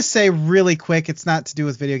 Can I just say really quick? It's not to do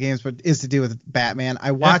with video games, but is to do with Batman.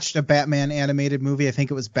 I watched a Batman animated movie. I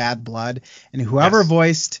think it was Bad Blood, and whoever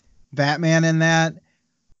voiced Batman in that.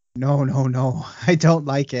 No. I don't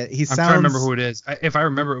like it. I'm trying to remember who it is. If I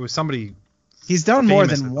remember, it was somebody. He's done more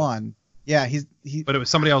than one. Yeah, But it was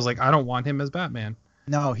somebody I was like, I don't want him as Batman.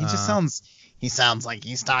 No, he just sounds. He sounds like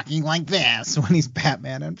he's talking like this when he's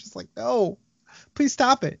Batman. I'm just like, no, please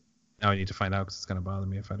stop it. Now I need to find out because it's gonna bother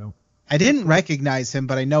me if I don't. I didn't recognize him,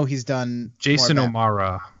 but I know he's done. Jason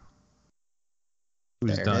O'Mara.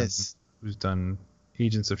 Who's done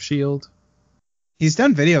Agents of S.H.I.E.L.D. He's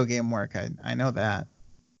done video game work. I know that.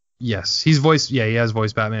 Yes, he has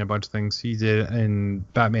voiced Batman a bunch of things. He did in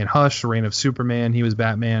Batman Hush, Reign of Superman. He was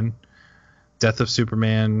Batman. Death of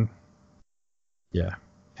Superman. Yeah.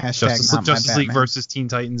 Justice League versus Teen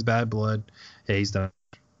Titans, Bad Blood. Yeah, he's done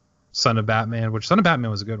Son of Batman, which Son of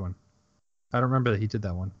Batman was a good one. I don't remember that he did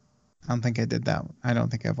that one. I don't think I did that one. I don't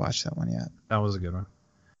think I've watched that one yet. That was a good one.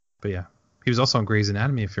 But yeah, he was also on Grey's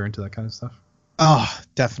Anatomy if you're into that kind of stuff. Oh,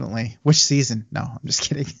 definitely. Which season? No, I'm just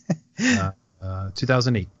kidding.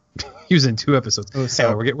 2008. He was in 2 episodes. Oh,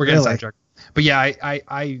 so we're getting sidetracked. But yeah,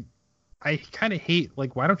 I kind of hate,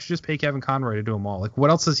 like, why don't you just pay Kevin Conroy to do them all? Like, what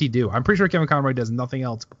else does he do? I'm pretty sure Kevin Conroy does nothing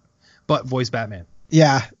else but voice Batman.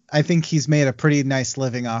 Yeah, I think he's made a pretty nice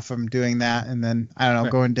living off him doing that, and then I don't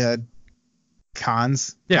know, going to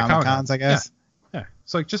cons. Yeah, Comic cons, I guess. Yeah.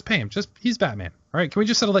 It's like, just pay him. He's Batman. All right. Can we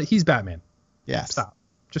just settle that he's Batman? Yes. Stop.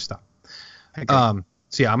 Just stop. Okay.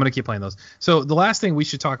 So yeah, I'm gonna keep playing those. So the last thing we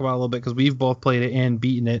should talk about a little bit, because we've both played it and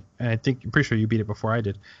beaten it, and I'm pretty sure you beat it before I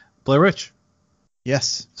did. Blair Witch.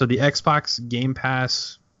 Yes. So the Xbox Game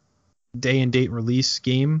Pass day and date release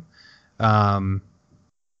game. I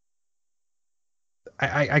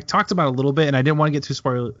talked about it a little bit, and I didn't want to get too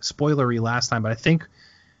spoilery last time, but I think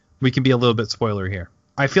we can be a little bit spoilery here.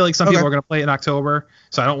 I feel like some people are going to play it in October,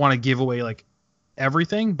 so I don't want to give away like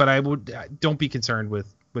everything, but don't be concerned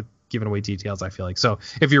with giving away details. I feel like, so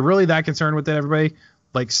if you're really that concerned with it, everybody,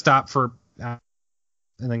 like, stop for and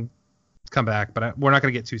then come back. But we're not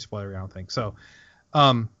going to get too spoilery, I don't think. So,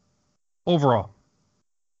 overall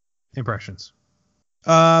impressions.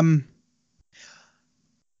 Well,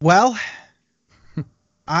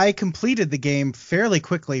 I completed the game fairly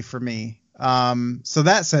quickly for me. So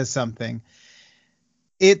that says something.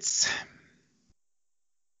 It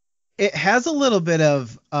has a little bit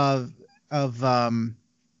of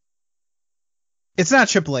it's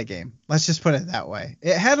not a AAA game. Let's just put it that way.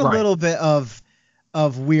 It had a little bit of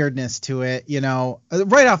weirdness to it,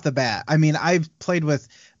 right off the bat. I mean, I've played with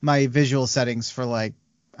my visual settings for like,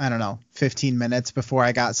 I don't know, 15 minutes before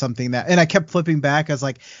I got something and I kept flipping back. I was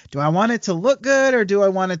like, do I want it to look good or do I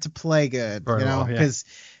want it to play good? Because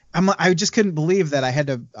I just couldn't believe that I had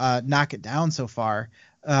to knock it down so far.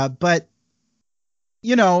 But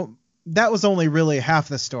that was only really half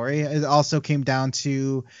the story. It also came down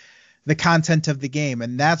to the content of the game,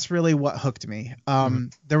 and that's really what hooked me.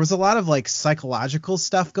 There was a lot of like psychological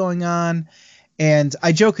stuff going on, and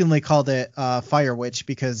I jokingly called it Fire Witch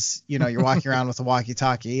because you're walking around with a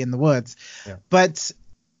walkie-talkie in the woods. Yeah. But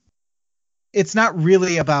it's not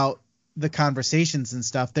really about the conversations and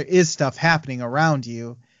stuff. There is stuff happening around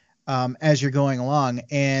you as you're going along,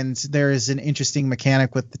 and there is an interesting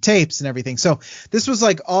mechanic with the tapes and everything. So this was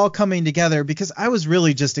like all coming together because I was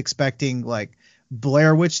really just expecting like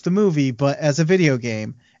Blair Witch the movie, but as a video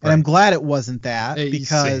game. And I'm glad it wasn't that,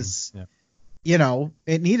 because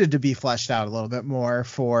it needed to be fleshed out a little bit more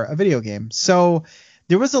for a video game. So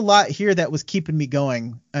there was a lot here that was keeping me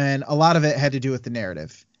going, and a lot of it had to do with the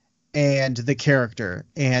narrative and the character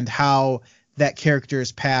and how that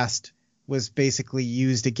character's past was basically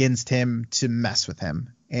used against him to mess with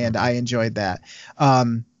him. And I enjoyed that.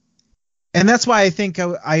 And that's why I think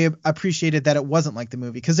I appreciated that it wasn't like the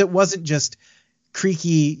movie, because it wasn't just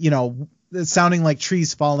creaky, sounding like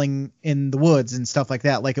trees falling in the woods and stuff like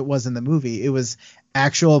that, like it was in the movie. It was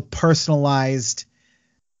actual personalized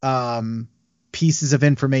pieces of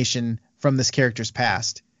information from this character's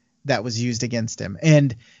past that was used against him,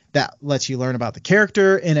 and that lets you learn about the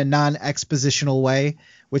character in a non-expositional way,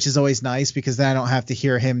 which is always nice, because then I don't have to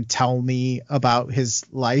hear him tell me about his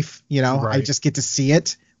life. I just get to see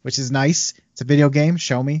it, which is nice. It's a video game.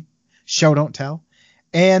 Show me, don't tell.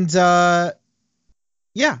 And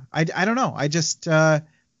yeah, I don't know. I just it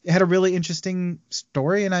had a really interesting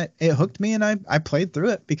story, and it hooked me, and I played through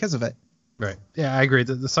it because of it. Right. Yeah, I agree.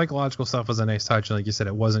 The psychological stuff was a nice touch. And like you said,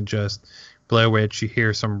 it wasn't just Blair Witch. You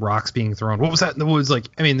hear some rocks being thrown. What was that in the woods? Like,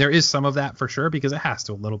 I mean, there is some of that for sure, because it has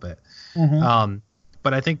to a little bit. Mm-hmm.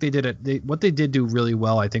 But I think they did it. What they did do really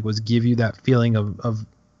well, I think, was give you that feeling of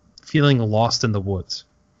feeling lost in the woods.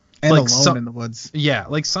 And like alone in the woods. Yeah,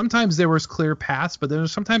 like sometimes there was clear paths, but then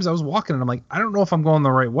sometimes I was walking and I'm like, I don't know if I'm going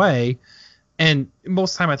the right way. And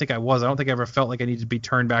most of the time I think I was. I don't think I ever felt like I needed to be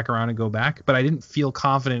turned back around and go back, but I didn't feel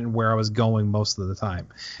confident in where I was going most of the time.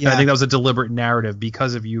 Yeah. And I think that was a deliberate narrative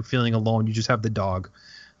because of you feeling alone. You just have the dog,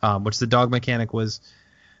 which the dog mechanic was.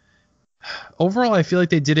 Overall, I feel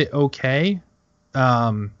like they did it okay.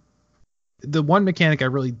 The one mechanic I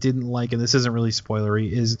really didn't like, and this isn't really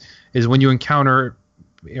spoilery, is when you encounter,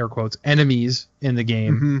 air quotes, enemies in the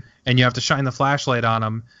game, and you have to shine the flashlight on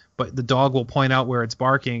them, but the dog will point out where it's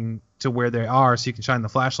barking to where they are, so you can shine the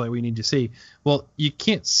flashlight where you need to see. Well, you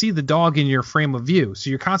can't see the dog in your frame of view, so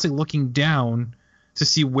you're constantly looking down to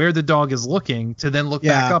see where the dog is looking, to then look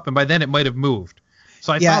back up, and by then it might have moved.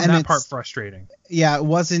 So I found that part frustrating. Yeah, it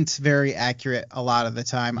wasn't very accurate a lot of the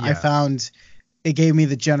time. I found it gave me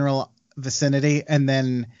the general vicinity, and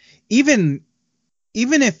then even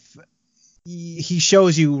if he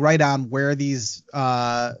shows you right on where these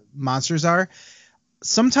monsters are,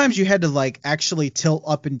 sometimes you had to like actually tilt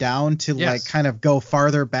up and down to like kind of go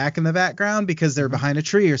farther back in the background, because they're behind a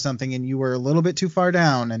tree or something and you were a little bit too far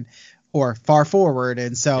down or far forward.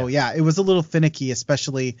 And so, it was a little finicky,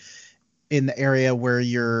 especially in the area where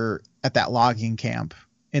you're at that logging camp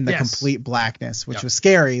in the complete blackness, which was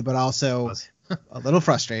scary, but also a little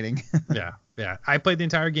frustrating. Yeah. I played the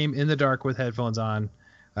entire game in the dark with headphones on.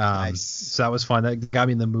 Nice. So that was fun. That got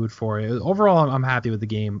me in the mood for it. Overall, I'm happy with the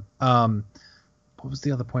game. What was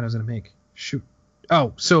the other point I was going to make? Shoot.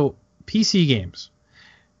 Oh, so PC games.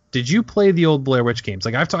 Did you play the old Blair Witch games?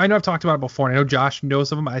 Like I know I've talked about it before, and I know Josh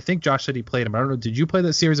knows of them. I think Josh said he played them. I don't know. Did you play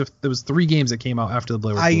that series of? There was 3 games that came out after the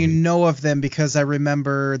Blair Witch movie. I know of them because I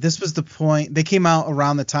remember this was the point. They came out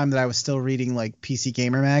around the time that I was still reading like PC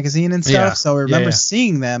Gamer magazine and stuff. Yeah. So I remember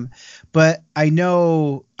seeing them, but I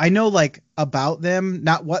know like about them,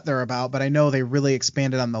 not what they're about, but I know they really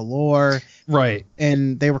expanded on the lore. Right.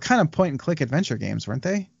 And they were kind of point and click adventure games, weren't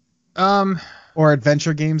they? Or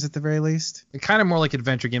adventure games at the very least. Kind of more like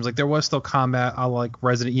adventure games. Like there was still combat, like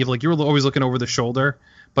Resident Evil. Like you were always looking over the shoulder,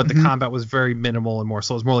 but the combat was very minimal and more.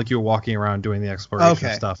 So it was more like you were walking around doing the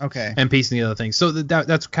exploration stuff. Okay. And piecing the other things. So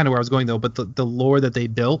that's kind of where I was going though. But the lore that they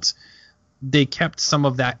built, they kept some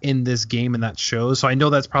of that in this game and that shows. So I know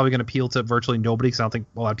that's probably going to appeal to virtually nobody because I don't think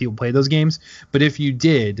a lot of people play those games. But if you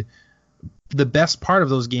did, the best part of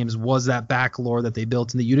those games was that back lore that they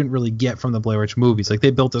built and that you didn't really get from the Blair Witch movies. Like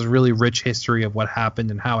they built this really rich history of what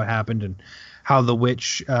happened and how it happened and how the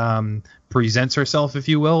witch presents herself, if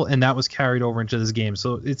you will, and that was carried over into this game.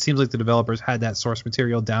 So it seems like the developers had that source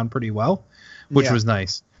material down pretty well, which was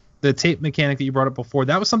nice. The tape mechanic that you brought up before,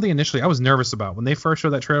 that was something initially I was nervous about. When they first showed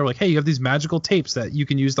that trailer, like, hey, you have these magical tapes that you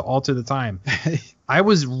can use to alter the time. I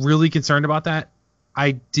was really concerned about that.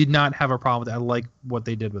 I did not have a problem with that. I like what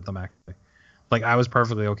they did with them, actually. Like I was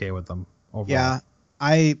perfectly okay with them overall. Yeah,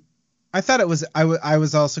 I thought it was. I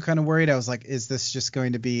was also kind of worried. I was like, is this just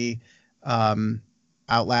going to be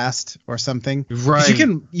Outlast or something? Right.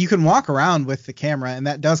 You can walk around with the camera, and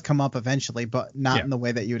that does come up eventually, but not in the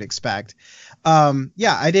way that you would expect.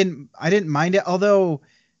 I didn't mind it, although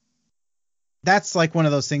that's like one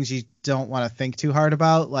of those things you don't want to think too hard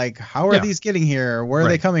about. Like, how are these getting here? Where are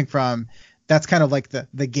they coming from? That's kind of like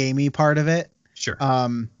the gamey part of it. Sure.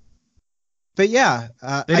 But yeah,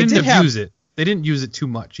 they didn't abuse it. They didn't use it too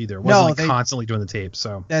much either. It wasn't constantly doing the tape.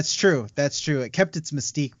 So that's true. It kept its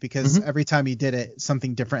mystique because every time you did it,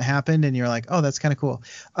 something different happened, and you're like, oh, that's kind of cool.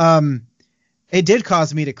 It did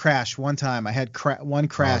cause me to crash one time. I had one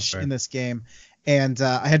crash in this game, and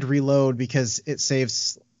I had to reload because it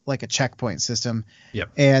saves like a checkpoint system. Yep.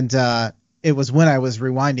 And it was when I was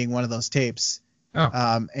rewinding one of those tapes.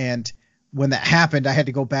 Oh. And when that happened, I had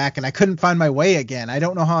to go back and I couldn't find my way again. I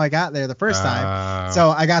don't know how I got there the first time. So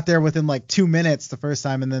I got there within like 2 minutes the first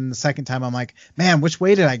time. And then the second time I'm like, man, which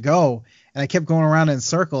way did I go? And I kept going around in a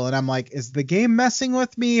circle. And I'm like, is the game messing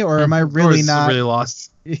with me or am I really not really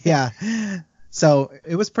lost? Yeah. So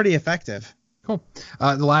it was pretty effective. Cool.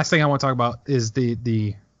 The last thing I want to talk about is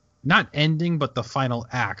the not ending, but the final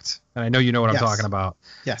act. And I know you know what I'm talking about.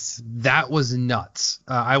 Yes. That was nuts.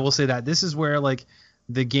 I will say that this is where like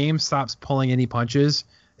the game stops pulling any punches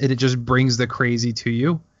and it just brings the crazy to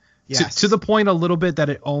you. Yes. To the point a little bit that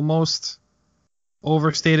it almost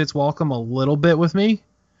overstayed its welcome a little bit with me.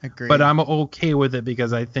 Agreed. But I'm okay with it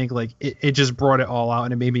because I think like it just brought it all out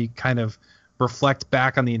and it made me kind of reflect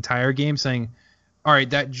back on the entire game saying, all right,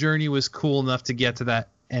 that journey was cool enough to get to that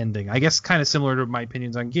ending. I guess kind of similar to my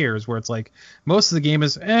opinions on Gears where it's like most of the game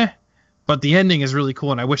is but the ending is really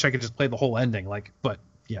cool and I wish I could just play the whole ending. Like, but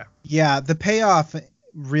yeah. Yeah, the payoff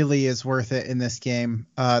really is worth it in this game.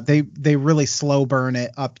 They really slow burn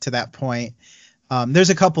it up to that point. There's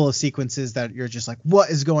a couple of sequences that you're just like, what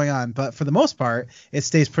is going on? But for the most part, it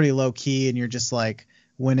stays pretty low key and you're just like,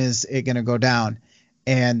 when is it going to go down?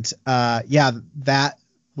 And that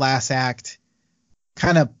last act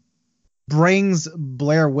kind of brings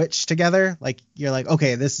Blair Witch together. Like you're like,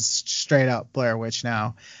 okay, this is straight up Blair Witch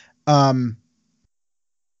now.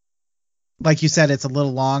 Like you said, it's a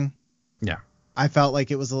little long. Yeah. I felt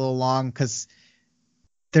like it was a little long because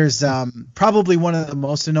there's probably one of the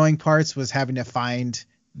most annoying parts was having to find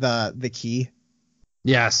the key.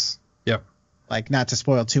 Yes. Yep. Like not to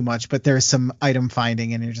spoil too much, but there's some item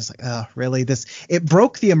finding and you're just like, oh, really? It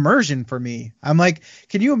broke the immersion for me. I'm like,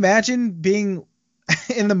 can you imagine being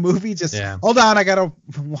in the movie? Just hold on. I got to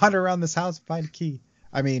wander around this house and find a key.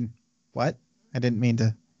 I mean, what? I didn't mean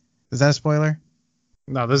to. Is that a spoiler?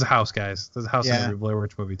 No, there's a house, guys. There's a house in every Blair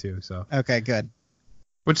Witch movie too. So okay, good.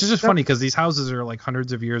 Which is just funny because these houses are like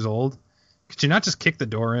hundreds of years old. Could you not just kick the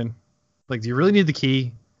door in? Like, do you really need the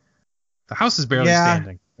key? The house is barely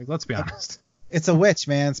standing. Like, let's be honest. It's a witch,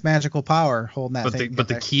 man. It's magical power holding that thing. But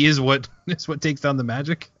the key is what takes down the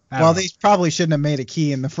magic. Well, they probably shouldn't have made a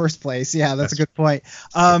key in the first place. Yeah, that's a good point.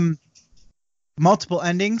 Multiple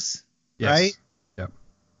endings, right? Yep.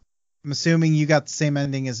 I'm assuming you got the same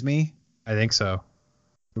ending as me. I think so.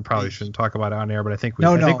 We probably shouldn't talk about it on air, but I think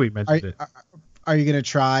we mentioned it. are you gonna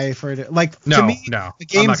try for it? Like No, to me, no, the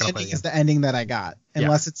I'm not game's gonna play ending it is the ending that I got,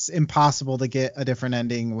 unless it's impossible to get a different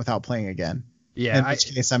ending without playing again. Yeah, in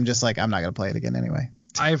which case I'm just like, I'm not gonna play it again anyway.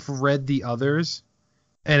 I've read the others,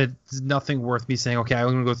 and it's nothing worth me saying, okay, I'm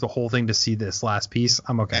gonna go through the whole thing to see this last piece.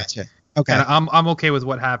 I'm okay. Gotcha. Okay. And I'm okay with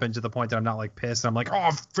what happened to the point that I'm not like pissed. I'm like,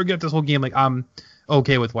 oh, forget this whole game. Like I'm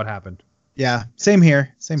okay with what happened. Yeah. Same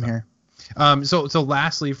here. Here. So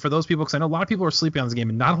lastly, for those people, because I know a lot of people are sleeping on this game,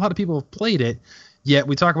 and not a lot of people have played it. Yet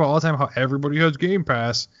we talk about all the time how everybody has Game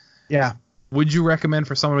Pass. Yeah. Would you recommend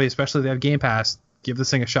for somebody, especially if they have Game Pass, give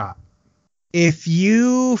this thing a shot? If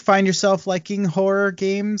you find yourself liking horror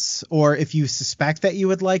games, or if you suspect that you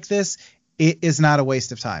would like this, it is not a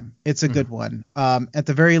waste of time. It's a good one. At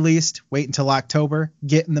the very least, wait until October,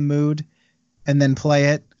 get in the mood, and then play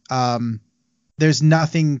it. There's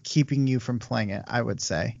nothing keeping you from playing it, I would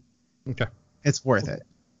say. Okay. It's worth it.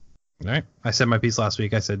 All right. I said my piece last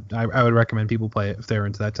week. I said I would recommend people play it if they're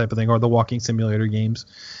into that type of thing, or the walking simulator games.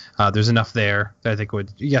 There's enough there that I think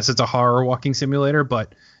would. Yes, it's a horror walking simulator,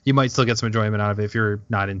 but you might still get some enjoyment out of it if you're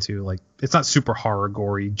not into, like, it's not super horror,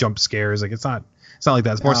 gory, jump scares. Like it's not like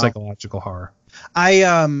that. It's more psychological horror.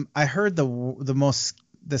 I heard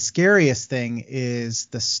the scariest thing is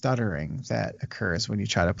the stuttering that occurs when you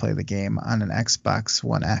try to play the game on an Xbox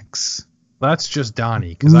One X. That's just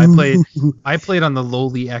Donnie, because I played on the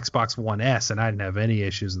lowly Xbox One S, and I didn't have any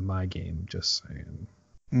issues with my game. Just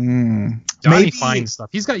saying. Donnie finds stuff.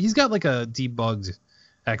 He's got like a debugged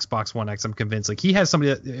Xbox One X. I'm convinced. Like he has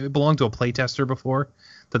somebody that belonged to a playtester before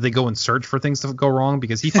that they go and search for things to go wrong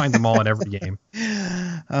because he finds them all in every game.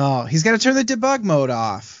 Oh, he's got to turn the debug mode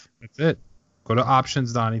off. That's it. Go to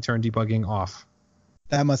options, Donnie. Turn debugging off.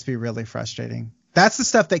 That must be really frustrating. That's the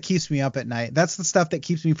stuff that keeps me up at night. That's the stuff that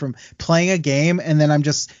keeps me from playing a game, and then I'm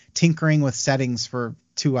just tinkering with settings for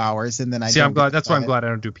 2 hours, and then I'm glad. That's why I'm glad I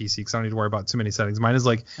don't do PC, because I don't need to worry about too many settings. Mine is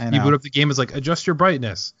like, you boot up the game, is like, adjust your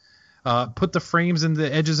brightness, put the frames in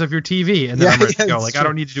the edges of your TV, and then I'm ready to go. Like, true. I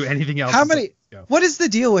don't need to do anything else. What is the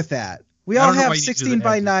deal with that? We all have 16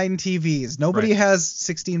 by 9 TVs. Nobody has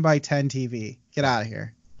 16 by 10 TV. Get out of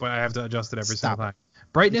here. But I have to adjust it every single time.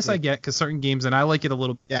 Brightness I get, because certain games, and I like it a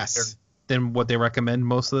little better than what they recommend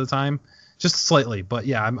most of the time, just slightly. But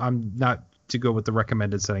yeah, I'm not to go with the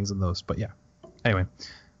recommended settings in those. But yeah, anyway,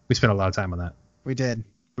 we spent a lot of time on that. We did.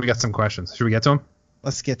 We got some questions. Should we get to them?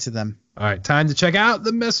 Let's get to them. All right, time to check out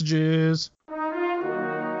the messages.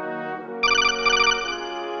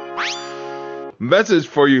 Message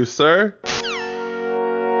for you, sir.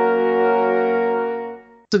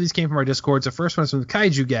 So these came from our Discord. The first one is from the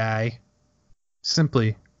Kaiju Guy.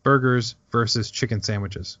 Simply, burgers versus chicken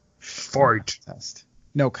sandwiches. Fight.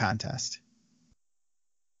 No contest.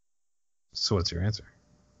 So what's your answer?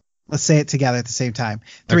 Let's say it together at the same time.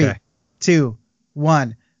 3, 2,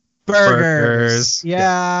 1. Burgers.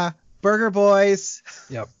 Yeah. Burger boys.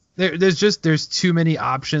 Yep. There's too many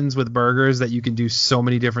options with burgers that you can do so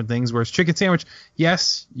many different things. Whereas chicken sandwich,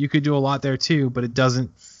 yes, you could do a lot there too, but it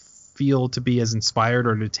doesn't feel to be as inspired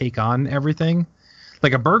or to take on everything.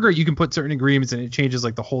 Like a burger, you can put certain ingredients and it changes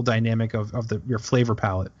like the whole dynamic of your flavor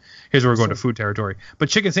palette. Here's where we're going to food territory. But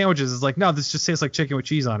chicken sandwiches is like, no, this just tastes like chicken with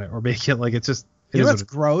cheese on it or bacon. Like it's just. You know what's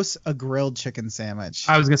gross? A grilled chicken sandwich.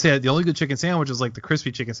 I was gonna say the only good chicken sandwich is like the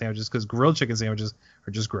crispy chicken sandwiches, because grilled chicken sandwiches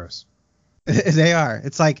are just gross. They are.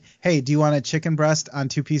 It's like, hey, do you want a chicken breast on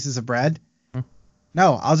 2 pieces of bread?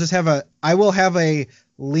 No, I will have a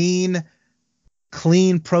lean,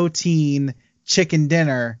 clean protein chicken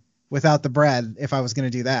dinner without the bread if I was going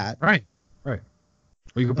to do that. Right. Or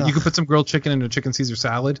you could put some grilled chicken in a chicken Caesar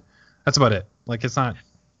salad. That's about it. Like it's not.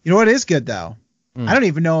 You know what is good though? I don't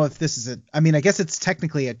even know if this is I guess it's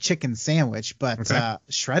technically a chicken sandwich, but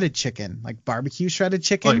shredded chicken, like barbecue shredded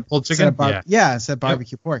chicken. Like pulled chicken? Instead of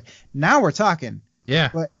barbecue pork. Now we're talking.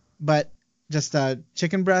 Yeah. But just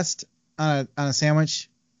chicken breast on a sandwich.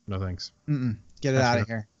 No thanks. Get it out of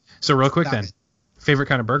here. So real quick then, favorite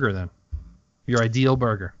kind of burger then? Your ideal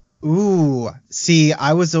burger? Ooh, see,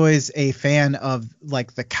 I was always a fan of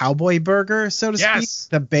like the cowboy burger, so to speak.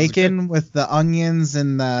 The bacon with the onions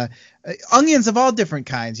and the onions of all different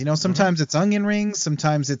kinds. You know, sometimes it's onion rings,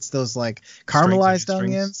 sometimes it's those like caramelized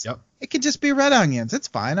onions. Yep. It could just be red onions. It's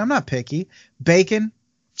fine. I'm not picky. Bacon,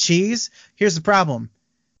 cheese. Here's the problem.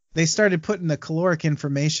 They started putting the caloric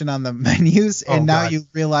information on the menus, and now you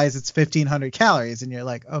realize it's 1,500 calories, and you're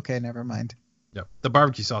like, okay, never mind. Yep. The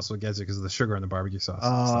barbecue sauce will get it because of the sugar in the barbecue sauce.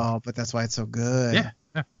 Oh, but that's why it's so good.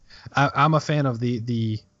 Yeah. I'm a fan of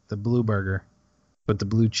the blue burger, with the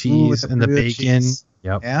blue cheese and the bacon. Cheese.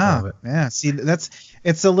 Yep. Yeah. Love it. Yeah. See,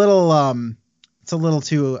 it's a little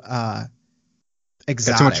too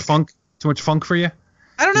exotic. Too much funk for you?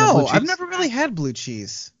 I don't You know. blue I've cheese? never really had blue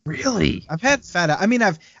cheese. Really? I've had feta. I mean,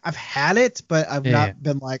 I've had it, but I've not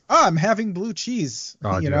been like, oh, I'm having blue cheese.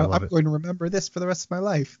 Oh, you dude, I know, love I'm it. going to remember this for the rest of my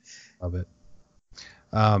life. Love it.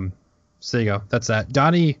 So there you go. That's that.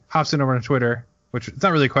 Donnie hops in over on Twitter, which it's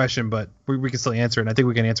not really a question, but we can still answer it. And I think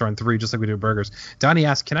we can answer on 3, just like we do burgers. Donnie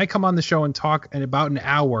asks, can I come on the show and talk in about an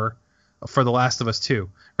hour for The Last of Us 2?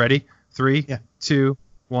 Ready? 3, 2,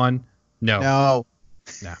 1. No.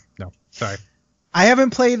 Sorry. I haven't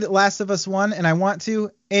played Last of Us 1, and I want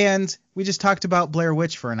to, and we just talked about Blair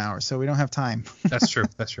Witch for an hour, so we don't have time. That's true.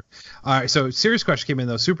 All right, so serious question came in,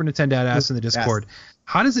 though. Super Nintendo asked in the Discord,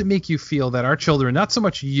 how does it make you feel that our children, not so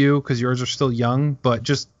much you, because yours are still young, but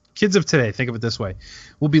just kids of today, think of it this way,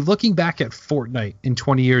 will be looking back at Fortnite in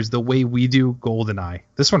 20 years the way we do GoldenEye?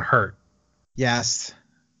 This one hurt. Yes.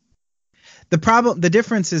 The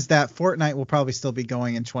difference is that Fortnite will probably still be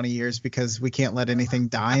going in 20 years because we can't let anything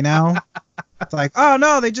die now. It's like, oh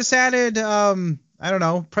no, they just added, I don't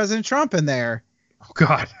know, President Trump in there. Oh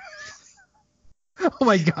God. Oh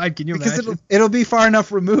my God, can you imagine? Because it'll be far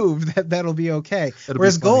enough removed that'll be okay.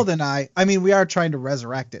 Whereas GoldenEye, I mean, we are trying to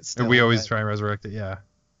resurrect it still. And we always try and resurrect it, yeah.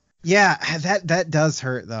 Yeah, that does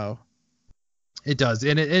hurt though. It does,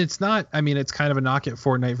 and it's not. I mean, it's kind of a knock at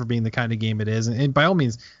Fortnite for being the kind of game it is, and by all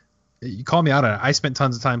means, you call me out on it. I spent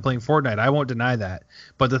tons of time playing Fortnite. I won't deny that.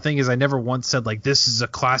 But the thing is, I never once said like this is a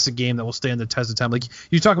classic game that will stand the test of time. Like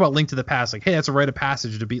you talk about Link to the Past, like hey, that's a rite of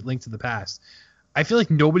passage to beat Link to the Past. I feel like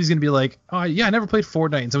nobody's gonna be like, oh yeah, I never played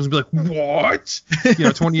Fortnite, and someone's gonna be like, what?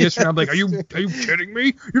 20 years from now, I'm like, are you kidding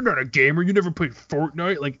me? You're not a gamer. You never played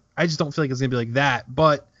Fortnite. Like I just don't feel like it's gonna be like that.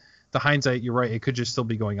 But the hindsight, you're right. It could just still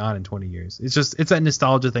be going on in 20 years. It's that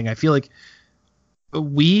nostalgia thing. I feel like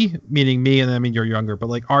we, meaning me, and I mean you're younger, but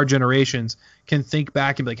like our generations can think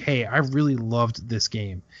back and be like, hey, I really loved this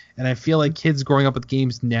game. And I feel like kids growing up with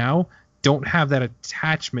games now don't have that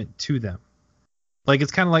attachment to them. Like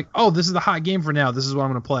it's kind of like, oh, this is the hot game for now. This is what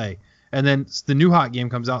I'm going to play. And then the new hot game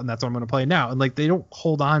comes out and that's what I'm going to play now. And like they don't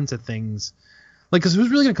hold on to things. Like, because who's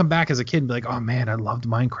really going to come back as a kid and be like, oh man, I loved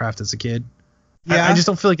Minecraft as a kid. Yeah. I just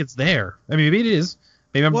don't feel like it's there. I mean, maybe it is.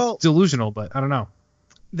 Maybe I'm delusional, but I don't know.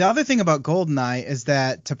 The other thing about GoldenEye is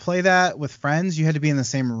that to play that with friends, you had to be in the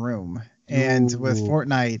same room. And with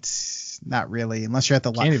Fortnite, not really, unless you're at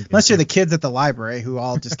the unless you're the kids at the library who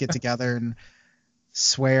all just get together and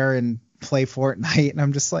swear and play Fortnite. And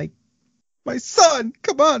I'm just like, my son,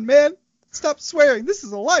 come on, man, stop swearing. This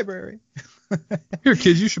is a library. Here,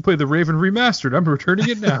 kids, you should play the Raven Remastered. I'm returning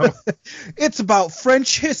it now. It's about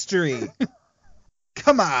French history.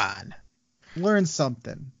 Come on, learn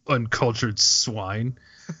something. Uncultured swine.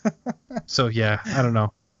 So yeah, I don't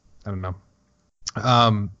know.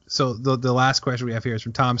 So the last question we have here is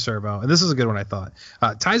from Tom Servo, and this is a good one, I thought.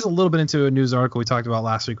 Ties a little bit into a news article we talked about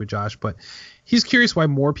last week with Josh, but he's curious why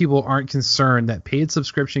more people aren't concerned that paid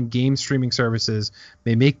subscription game streaming services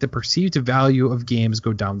may make the perceived value of games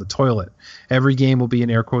go down the toilet. Every game will be, in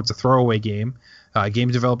air quotes, a throwaway game. Game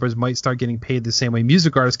developers might start getting paid the same way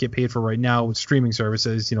music artists get paid for right now with streaming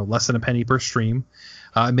services, less than a penny per stream.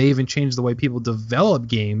 It may even change the way people develop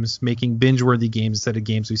games, making binge-worthy games instead of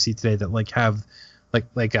games we see today that have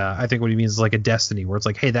I think what he means is like a Destiny, where it's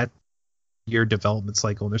like, hey, that year development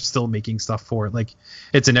cycle, and they're still making stuff for it. Like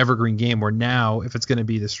it's an evergreen game where now, if it's going to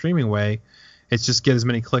be the streaming way, it's just get as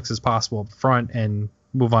many clicks as possible up front and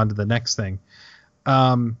move on to the next thing.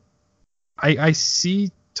 I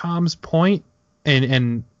see Tom's point.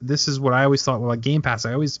 And this is what I always thought about Game Pass.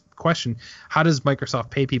 I always question, how does Microsoft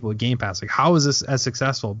pay people with Game Pass? Like, how is this as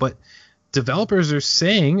successful? But developers are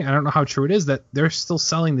saying, I don't know how true it is, that they're still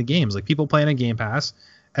selling the games. Like, people playing on Game Pass,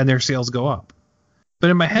 and their sales go up. But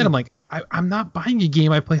in my head, I'm like, I'm not buying a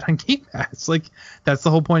game I played on Game Pass. Like, that's the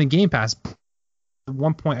whole point of Game Pass.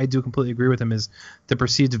 One point I do completely agree with him is the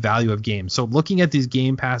perceived value of games. So looking at these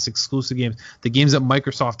Game Pass exclusive games, the games that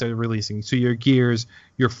Microsoft are releasing, so your Gears,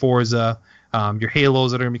 your Forza, your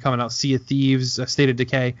Halos that are going to be coming out, Sea of Thieves, State of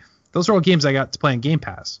Decay, those are all games I got to play on Game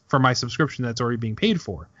Pass for my subscription that's already being paid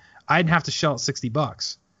for. I'd have to shell out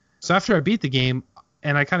 $60. So after I beat the game,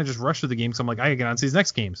 and I kind of just rush through the game, so I'm like, I can get on to these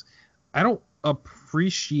next games. I don't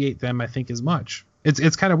appreciate them, I think, as much.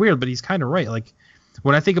 It's kind of weird, but he's kind of right. Like,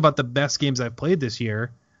 when I think about the best games I've played this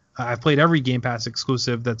year, I've played every Game Pass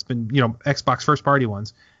exclusive that's been, Xbox first party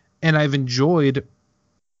ones, and I've enjoyed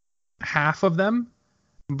half of them,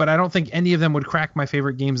 but I don't think any of them would crack my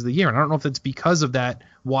favorite games of the year. And I don't know if it's because of that,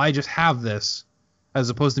 why just have this, as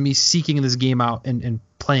opposed to me seeking this game out and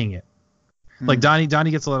playing it. Like Donnie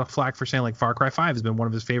gets a lot of flack for saying like Far Cry 5 has been one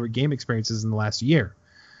of his favorite game experiences in the last year.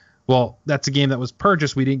 Well, that's a game that was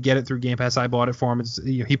purchased. We didn't get it through Game Pass. I bought it for him.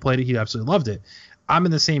 He played it. He absolutely loved it. I'm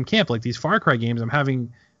in the same camp. Like these Far Cry games, I'm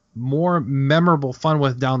having more memorable fun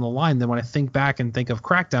with down the line than when I think back and think of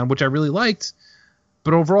Crackdown, which I really liked.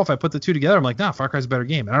 But overall, if I put the two together, I'm like, nah, Far Cry's a better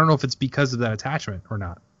game. And I don't know if it's because of that attachment or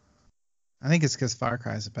not. I think it's because Far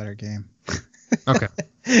Cry is a better game. Okay.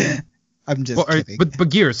 I'm just kidding. But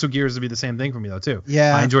Gears. So Gears would be the same thing for me, though, too.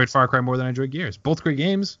 Yeah. I enjoyed Far Cry more than I enjoyed Gears. Both great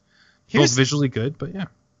games. Both visually good, but yeah.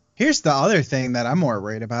 Here's the other thing that I'm more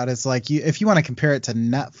worried about is like if you want to compare it to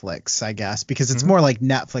Netflix, I guess, because it's more like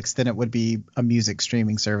Netflix than it would be a music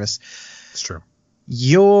streaming service. It's true.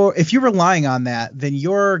 If you're relying on that, then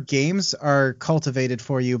your games are cultivated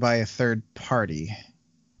for you by a third party.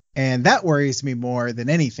 And that worries me more than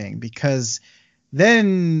anything, because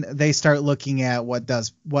then they start looking at what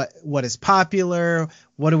is popular,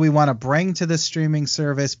 what do we want to bring to the streaming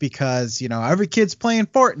service, because every kid's playing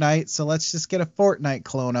Fortnite, so let's just get a Fortnite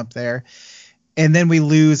clone up there. And then we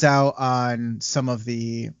lose out on some of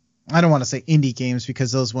the, I don't want to say indie games,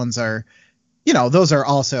 because those ones are, those are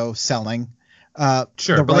also selling.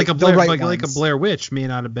 Sure, but like a Blair Witch may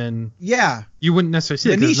not have been. Yeah, you wouldn't necessarily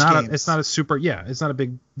see it. It's not a super. Yeah, it's not a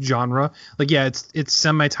big genre. Like, yeah, it's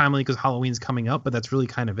semi timely because Halloween's coming up, but that's really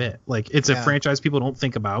kind of it. Like, it's a franchise people don't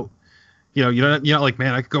think about. You're not like,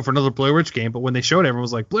 man, I could go for another Blair Witch game, but when they showed it, everyone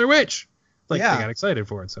was like, Blair Witch. Like, they got excited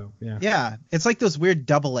for it. So yeah. Yeah, it's like those weird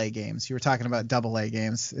AA games. You were talking about AA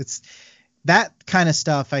games. It's that kind of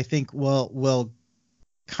stuff. I think will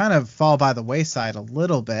kind of fall by the wayside a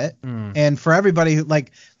little bit. And for everybody who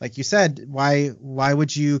like you said, why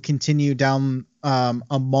would you continue down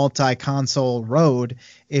a multi-console road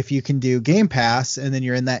if you can do Game Pass and then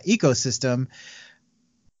you're in that ecosystem?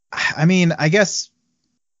 I mean, I guess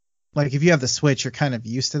like if you have the Switch, you're kind of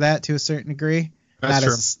used to that to a certain degree.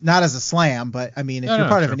 That's not as a slam, but I mean, if you're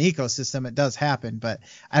part of an ecosystem, it does happen. But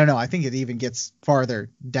I don't know. I think it even gets farther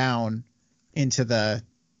down into the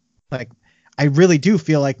I really do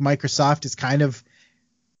feel like Microsoft is kind of,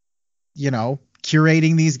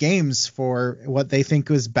 curating these games for what they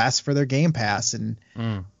think is best for their Game Pass. And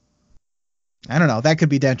I don't know, that could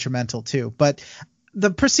be detrimental too. But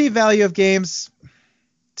the perceived value of games,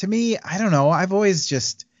 to me, I don't know. I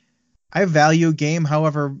value a game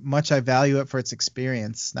however much I value it for its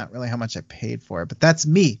experience, not really how much I paid for it. But that's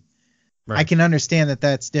me. Right. I can understand that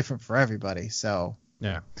that's different for everybody. So.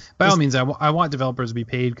 Yeah. By all means, I want developers to be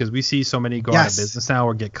paid, because we see so many go out of business now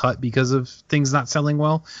or get cut because of things not selling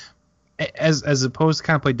well. As opposed to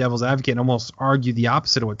kind of play devil's advocate and almost argue the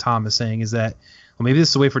opposite of what Tom is saying, is that, well, maybe this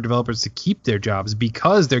is a way for developers to keep their jobs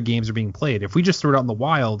because their games are being played. If we just threw it out in the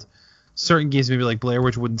wild, certain games maybe like Blair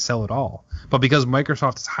Witch wouldn't sell at all. But because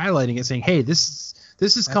Microsoft is highlighting it, saying, hey, this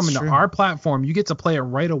is coming to our platform, you get to play it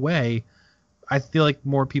right away, I feel like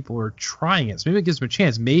more people are trying it. So maybe it gives them a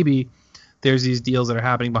chance. Maybe there's these deals that are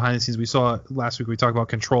happening behind the scenes. We saw last week, we talked about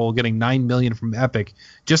Control getting $9 million from Epic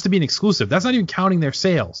just to be an exclusive. That's not even counting their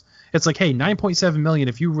sales. It's like, hey, $9.7 million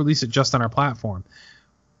if you release it just on our platform.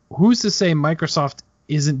 Who's to say Microsoft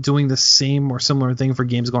isn't doing the same or similar thing for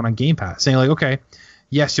games going on Game Pass? Saying like, okay,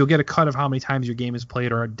 yes, you'll get a cut of how many times your game is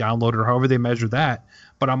played or downloaded or however they measure that,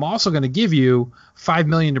 but I'm also going to give you $5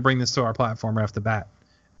 million to bring this to our platform right off the bat.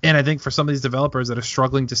 And I think for some of these developers that are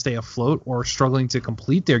struggling to stay afloat or struggling to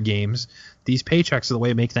complete their games, these paychecks are the way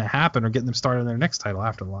to make that happen or getting them started on their next title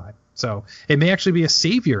after the line. So it may actually be a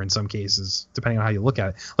savior in some cases, depending on how you look at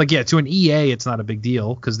it. Like, yeah, to an EA, it's not a big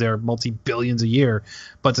deal because they're multi-billions a year.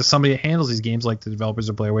 But to somebody that handles these games, like the developers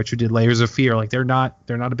of Blair Witch who did Layers of Fear, like they're not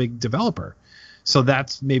a big developer. So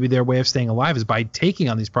that's maybe their way of staying alive, is by taking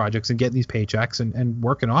on these projects and getting these paychecks and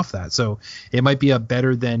working off that. So it might be a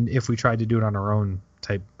better than if we tried to do it on our own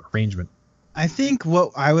type arrangement. I think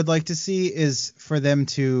what I would like to see is for them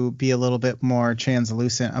to be a little bit more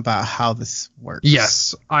translucent about how this works.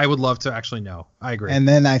 Yes, I would love to actually know. I agree. And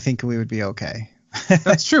then I think we would be okay.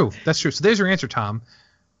 That's true. So there's your answer, Tom.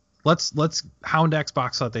 Let's hound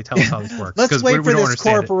Xbox so that they tell us how this works. Let's wait for this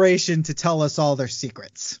corporation to tell us all their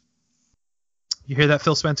secrets. You hear that,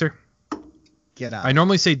 Phil Spencer? Get out. I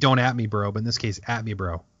normally say don't at me, bro, but in this case, at me,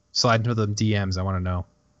 bro. Slide into the DMs. I want to know.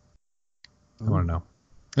 I want to know.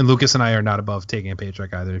 And Lucas and I are not above taking a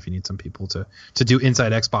paycheck either if you need some people to do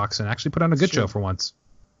Inside Xbox and actually put on a good show for once.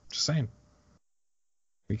 Just saying.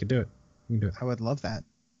 We could do it. We can do it. I would love that.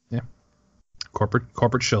 Yeah. Corporate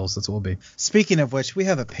shills. That's what we'll be. Speaking of which, we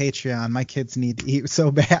have a Patreon. My kids need to eat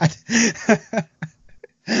so bad.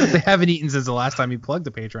 They haven't eaten since the last time you plugged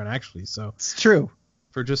the Patreon, actually. So it's true.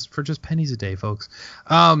 For just pennies a day, folks.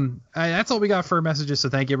 That's all we got for messages. So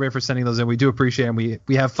thank you everybody for sending those in. We do appreciate them.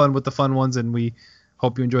 We have fun with the fun ones, and we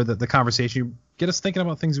Hope you enjoyed the conversation. You get us thinking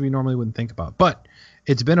about things we normally wouldn't think about. But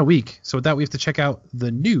it's been a week, so with that, we have to check out the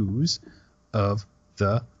news of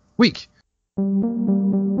the week. I'm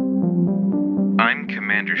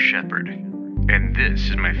Commander Shepard, and this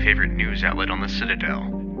is my favorite news outlet on the Citadel.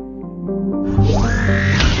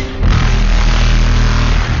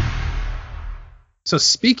 So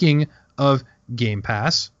speaking of Game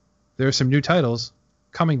Pass, there are some new titles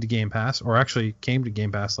coming to Game Pass, or actually came to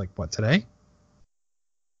Game Pass today?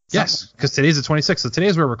 Yes, because today's the 26th. So today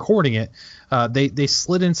as we're recording it, they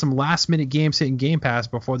slid in some last-minute games hitting Game Pass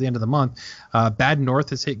before the end of the month. Bad North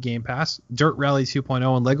has hit Game Pass, Dirt Rally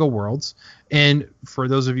 2.0, and Lego Worlds. And for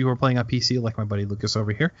those of you who are playing on PC, like my buddy Lucas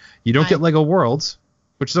over here, you don't get Lego Worlds,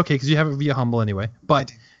 which is okay because you have it via Humble anyway.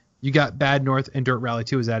 But you got Bad North and Dirt Rally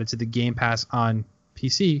 2 is added to the Game Pass on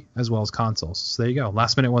PC as well as consoles. So there you go.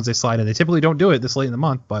 Last-minute ones they slide in. They typically don't do it this late in the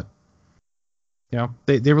month, but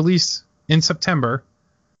they release in September.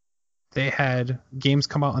 They had games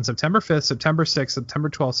come out on September 5th, September 6th, September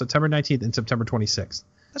 12th, September 19th, and September 26th.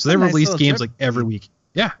 So they release games every week.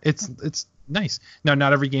 Yeah, it's nice. Now,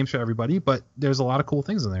 not every game's for everybody, but there's a lot of cool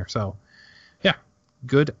things in there. So, yeah,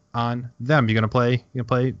 good on them. You gonna play?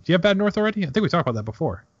 Do you have Bad North already? I think we talked about that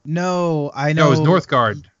before. No, I know. No, it was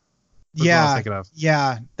Northgard.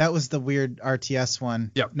 Yeah, that was the weird RTS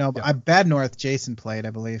one. Yep. No, but Bad North, Jason played, I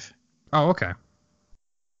believe. Oh, okay.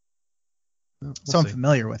 So I'm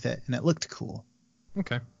familiar with it, and it looked cool.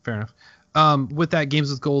 Okay, fair enough. With that,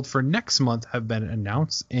 Games with Gold for next month have been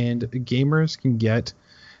announced, and gamers can get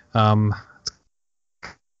a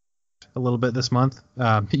little bit this month.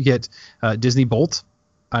 You get Disney Bolt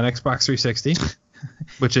on Xbox 360,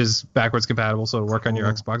 which is backwards compatible, so it'll work on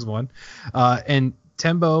your Xbox One. And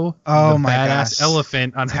Tembo, the badass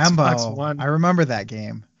elephant on Xbox One. I remember that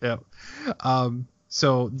game. Yep.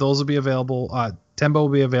 So those will be available. Tembo will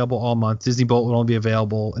be available all month. Disney Bolt will only be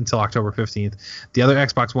available until October 15th. The other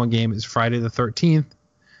Xbox One game is Friday the 13th,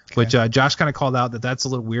 which Josh kind of called out that's a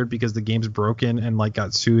little weird because the game's broken and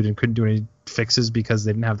got sued and couldn't do any fixes because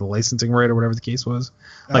they didn't have the licensing right or whatever the case was.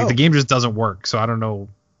 The game just doesn't work. So I don't know.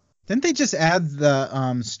 Didn't they just add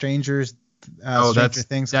the Stranger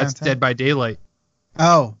Things that's content? Dead by Daylight.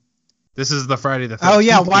 Oh. This is the Friday the 13th. Oh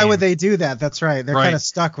yeah, why game. would they do that? That's right. They're kind of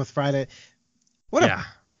stuck with Friday. What a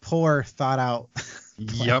poor thought out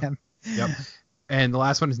plan. Yep. And the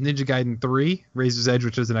last one is Ninja Gaiden 3, Razor's Edge,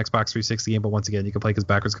 which is an Xbox 360 game, but once again, you can play because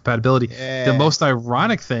backwards compatibility. Yeah. The most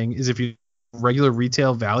ironic thing is if you regular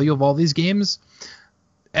retail value of all these games,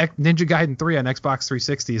 Ninja Gaiden 3 on Xbox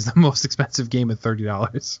 360 is the most expensive game at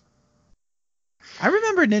 $30. I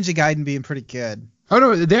remember Ninja Gaiden being pretty good. Oh,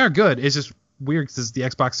 no, they are good. It's just weird because the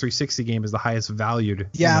Xbox 360 game is the highest valued.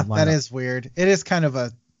 Yeah, that is weird. It is kind of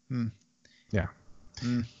a... Yeah.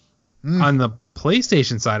 On the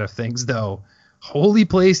PlayStation side of things, though, holy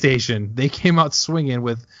PlayStation, they came out swinging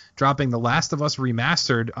with dropping The Last of Us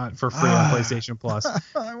Remastered for free on PlayStation Plus.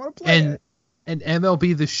 I want to play it. And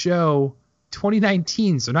MLB The Show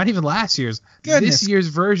 2019, so not even last year's. Goodness. This year's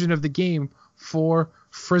version of the game for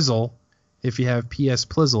Frizzle, if you have PS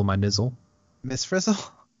Plizzle, my nizzle. Miss Frizzle?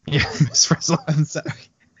 Yeah, Miss Frizzle. I'm sorry.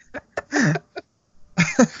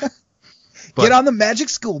 Get on the Magic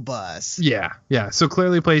School Bus. Yeah. So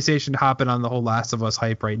clearly PlayStation hopping on the whole Last of Us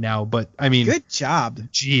hype right now. But, I mean... Good job.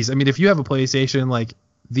 Geez. I mean, if you have a PlayStation,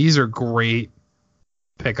 these are great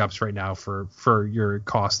pickups right now for your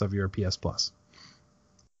cost of your PS Plus.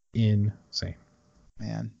 Insane.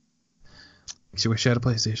 Man. Makes you wish you had a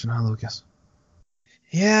PlayStation, huh, Lucas?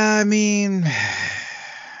 Yeah, I mean...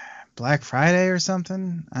 Black Friday or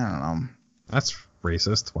something? I don't know. That's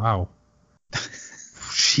racist. Wow.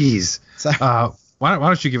 Jeez. Why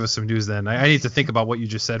don't you give us some news then? I need to think about what you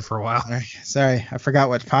just said for a while. Sorry, I forgot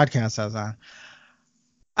what podcast I was on.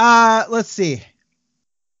 Let's see.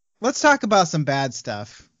 Let's talk about some bad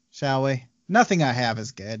stuff, shall we? Nothing I have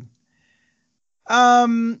is good.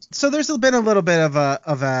 So there's been a little bit of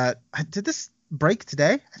a. Did this break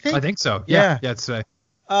today? I think so. Yeah, it's today.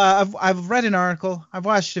 I've read an article. I've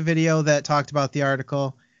watched a video that talked about the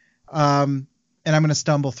article. And I'm going to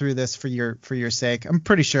stumble through this for your sake. I'm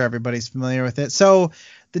pretty sure everybody's familiar with it. So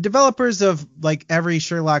the developers of every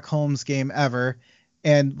Sherlock Holmes game ever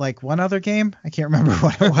and one other game, I can't remember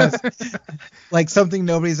what it was, something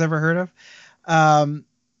nobody's ever heard of. The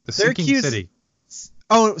Sinking City.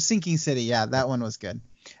 Oh, Sinking City. Yeah, that one was good.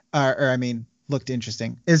 Looked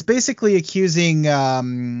interesting. Is basically accusing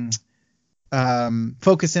Focus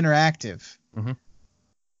Interactive. Mm-hmm.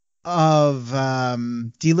 Of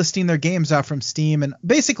delisting their games off from Steam and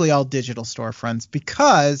basically all digital storefronts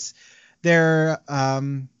because their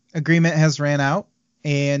agreement has ran out,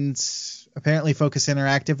 and apparently Focus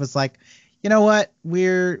Interactive was like, you know what?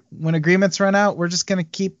 When agreements run out, we're just going to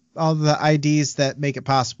keep all the IDs that make it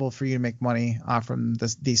possible for you to make money off from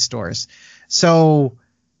these stores. So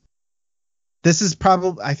this is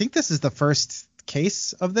I think this is the first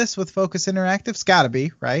case of this with Focus Interactive. It's got to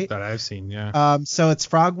be, right? That I've seen, yeah. So it's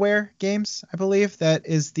Frogware Games, I believe, that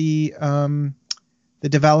is the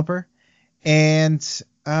developer. And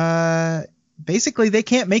basically they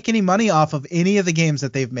can't make any money off of any of the games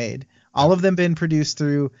that they've made. All of them been produced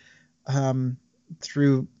through Focus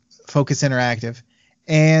Interactive,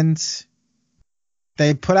 and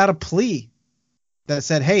they put out a plea that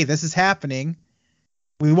said, hey, this is happening.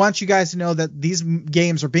 We want you guys to know that these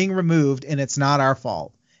games are being removed and it's not our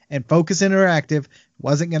fault. And Focus Interactive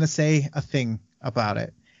wasn't going to say a thing about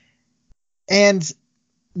it. And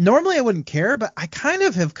normally I wouldn't care, but I kind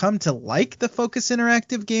of have come to like the Focus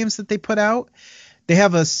Interactive games that they put out. They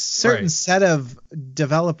have a certain set of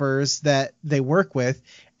developers that they work with,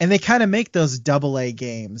 and they kind of make those AA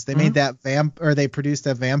games. They made that they produced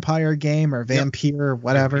that vampire game or Vampire or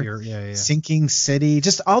whatever. Vampire, yeah. Sinking City,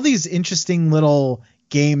 just all these interesting little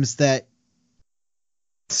games that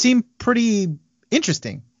seem pretty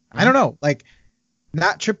interesting. I don't know, like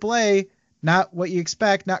not AAA, not what you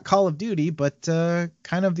expect, not Call of Duty, but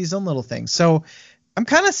kind of these own little things. So I'm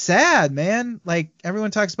kind of sad, man. Like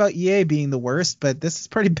everyone talks about EA being the worst, but this is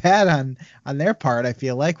pretty bad on their part, I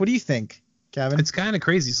feel like. What do you think, Kevin? It's kind of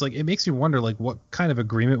crazy. It's like, it makes me wonder like what kind of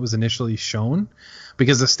agreement was initially shown,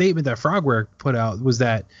 because the statement that Frogware put out was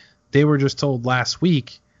that they were just told last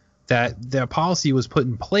week that the policy was put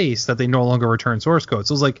in place that they no longer return source code.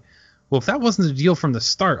 So it was like, well, if that wasn't the deal from the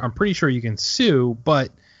start, I'm pretty sure you can sue, but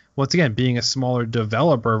once again, being a smaller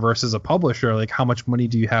developer versus a publisher, like how much money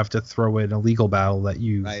do you have to throw in a legal battle that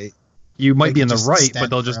you might be in the right, but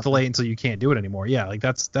they'll just delay it until you can't do it anymore. Yeah, like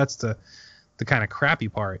that's the kind of crappy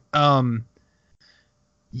part.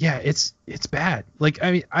 Yeah, it's bad. Like,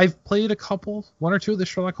 I mean, I've played one or two of the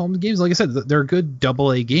Sherlock Holmes games. Like I said, they're a good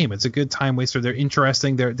AA game. It's a good time waster. They're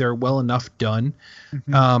interesting. They're well enough done.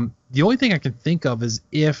 Mm-hmm. The only thing I can think of is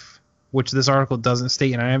which this article doesn't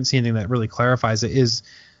state, and I haven't seen anything that really clarifies it, is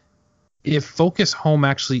if Focus Home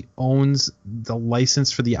actually owns the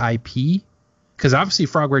license for the IP, because obviously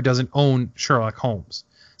Frogware doesn't own Sherlock Holmes.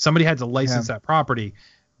 Somebody had to license that property.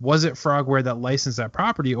 Was it Frogware that licensed that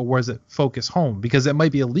property, or was it Focus Home? Because it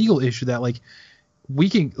might be a legal issue that like we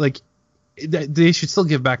can like they should still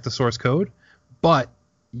give back the source code, but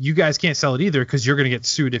you guys can't sell it either because you're going to get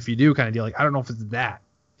sued if you do, kind of deal. Like, I don't know if it's that.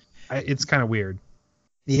 It's kind of weird.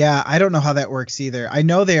 Yeah, I don't know how that works either. I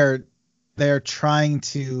know they're trying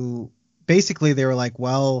to. Basically, they were like,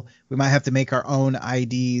 well, we might have to make our own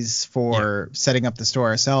IDs for setting up the store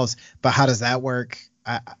ourselves. But how does that work?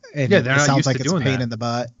 It sounds like it's a pain in the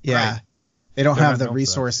butt. Yeah. Right. They don't have the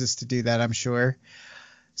resources to do that, I'm sure.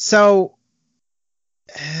 So,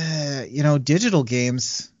 digital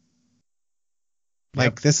games,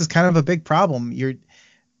 like this is kind of a big problem.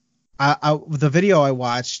 The video I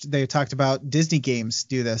watched, they talked about Disney games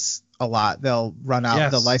do this a lot. They'll run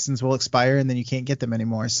out, the license will expire, and then you can't get them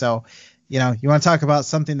anymore. So, you want to talk about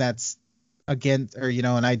something that's against, or,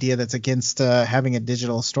 an idea that's against having a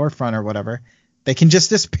digital storefront or whatever. They can just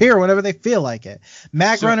disappear whenever they feel like it.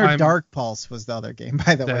 Runner Dark Pulse was the other game,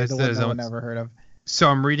 by the way, the one no one ever heard of. So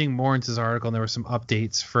I'm reading more into this article, and there were some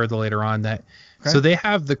updates further later on that. Okay. So they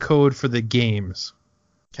have the code for the games.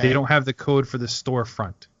 Okay. They don't have the code for the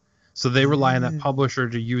storefront. So they rely on that publisher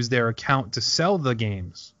to use their account to sell the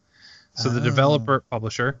games. So the developer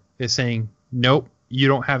publisher is saying, nope, you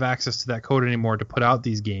don't have access to that code anymore to put out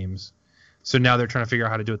these games. So now they're trying to figure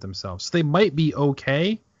out how to do it themselves. So they might be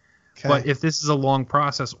okay. But if this is a long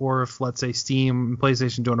process, or if, let's say, Steam and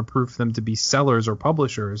PlayStation don't approve them to be sellers or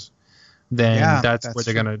publishers, then that's where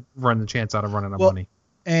they're going to run the chance out of running out of money.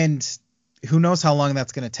 And who knows how long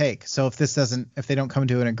that's going to take. So if they don't come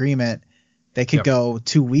to an agreement, they could go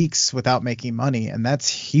 2 weeks without making money, and that's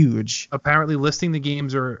huge. Apparently listing the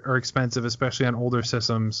games are expensive, especially on older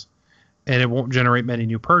systems, and it won't generate many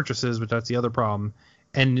new purchases, but that's the other problem.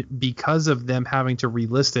 And because of them having to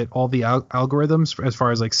relist it, all the algorithms as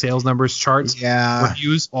far as like sales numbers, charts,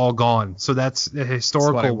 reviews, all gone. So that's a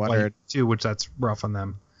historical light too, which that's rough on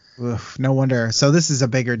them. Oof, no wonder. So this is a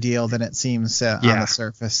bigger deal than it seems on the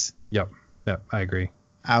surface. Yep, I agree.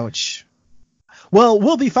 Ouch. Well,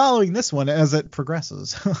 we'll be following this one as it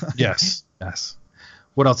progresses. Yes.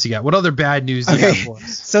 What else you got? What other bad news do you have for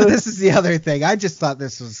us? So this is the other thing. I just thought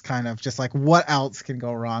this was kind of just like, what else can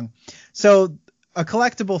go wrong? So a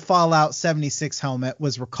collectible Fallout 76 helmet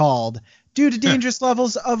was recalled due to dangerous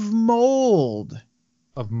levels of mold.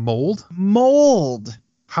 Of mold? Mold.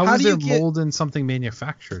 How is there mold in something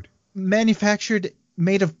manufactured? Manufactured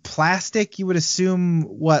made of plastic. You would assume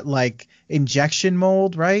what, like injection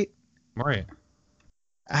mold, right? Right.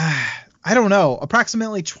 I don't know.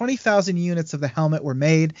 Approximately 20,000 units of the helmet were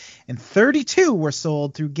made, and 32 were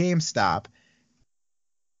sold through GameStop.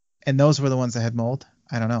 And those were the ones that had mold?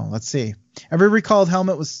 I don't know. Let's see. Every recalled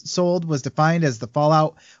helmet was defined as the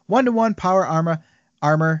Fallout 1-to-1 power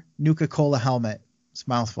armor Nuka-Cola helmet. It's a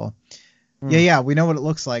mouthful. Yeah, we know what it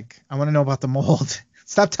looks like. I want to know about the mold.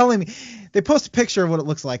 Stop telling me. They post a picture of what it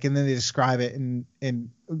looks like, and then they describe it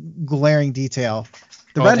in glaring detail.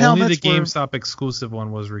 The red helmets only the GameStop exclusive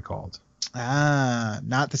one was recalled.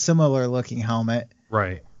 Not the similar looking helmet.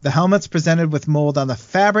 Right. The helmet's presented with mold on the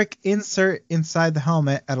fabric insert inside the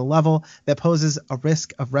helmet at a level that poses a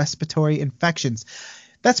risk of respiratory infections.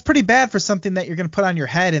 That's pretty bad for something that you're going to put on your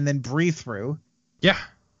head and then breathe through. Yeah.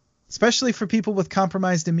 Especially for people with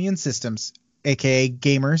compromised immune systems, aka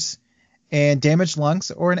gamers, and damaged lungs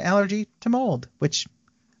or an allergy to mold, which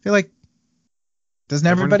I feel like doesn't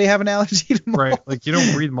everybody have an allergy to mold? Right. Like you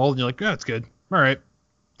don't breathe mold and you're like, yeah, it's good. All right.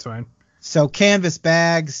 It's fine. So canvas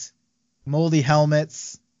bags, moldy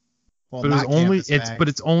helmets. Well, but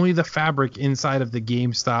it's only the fabric inside of the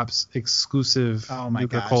GameStop's exclusive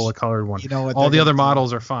Nuka-Cola colored one. You know what? All the other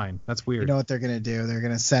models are fine. That's weird. You know what they're gonna do? They're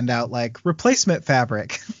gonna send out like replacement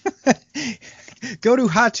fabric. Go to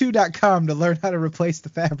hatu.com to learn how to replace the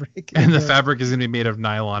fabric. And the fabric is gonna be made of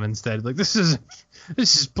nylon instead. Like this is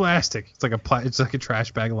plastic. It's like a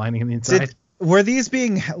trash bag lining on the inside. Were these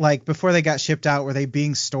being, like, before they got shipped out, were they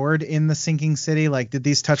being stored in the sinking city? Like, did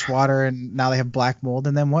these touch water and now they have black mold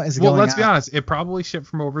in them? What is going on? Well, let's be honest. It probably shipped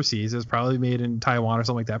from overseas. It was probably made in Taiwan or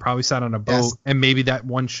something like that. Probably sat on a boat. Yes. And maybe that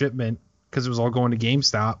one shipment, because it was all going to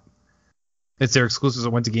GameStop, it's their exclusives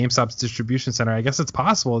that went to GameStop's distribution center. I guess it's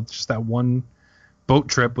possible. It's just that one boat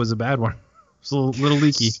trip was a bad one. It's a little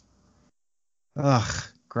leaky. Ugh,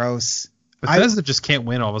 gross. Bethesda just can't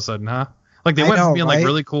win all of a sudden, huh? Like they went from being like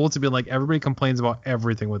really cool to being like everybody complains about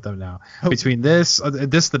everything with them now. Between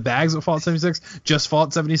the bags of Fallout 76, just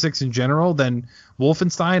Fallout 76 in general, then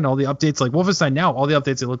Wolfenstein, all the updates. Like Wolfenstein now, all the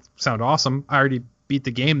updates they sound awesome. I already beat the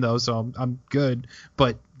game though, so I'm good.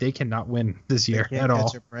 But they cannot win this year at all.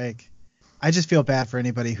 Catch a break. I just feel bad for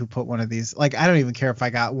anybody who put one of these. Like I don't even care if I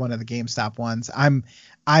got one of the GameStop ones.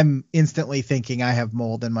 I'm instantly thinking I have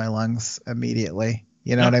mold in my lungs immediately.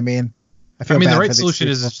 You know what I mean? I mean, the right solution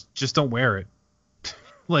is just don't wear it.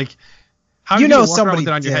 Like, how do you walk around with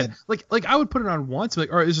it on your head? Like I would put it on once,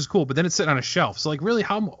 like, all right, this is cool, but then it's sitting on a shelf. So, like, really,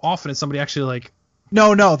 how often is somebody actually like?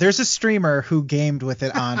 No, there's a streamer who gamed with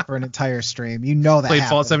it on for an entire stream. You know that. Played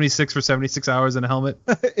Fallout 76 for 76 hours in a helmet.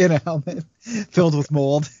 In a helmet filled with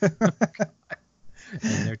mold. And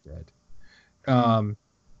they're dead.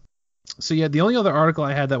 So yeah, the only other article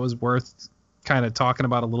I had that was worth kind of talking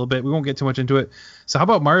about a little bit. We won't get too much into it. So how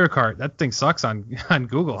about Mario Kart? That thing sucks on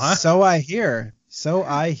Google, huh? So I hear. So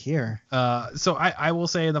I will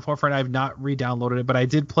say in the forefront, I've not re-downloaded it, but I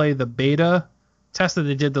did play the beta test that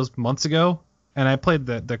they did those months ago, and I played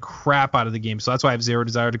the crap out of the game. So that's why I have zero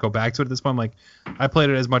desire to go back to it at this point. I'm like, I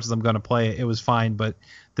played it as much as I'm going to play it. It was fine, but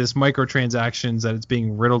this microtransactions that it's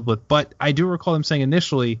being riddled with. But I do recall them saying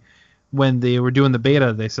initially when they were doing the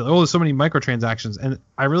beta, they said, oh, there's so many microtransactions, and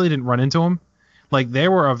I really didn't run into them. Like, they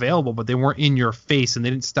were available, but they weren't in your face, and they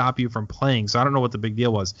didn't stop you from playing. So I don't know what the big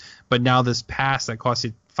deal was. But now this pass that costs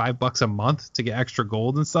you $5 a month to get extra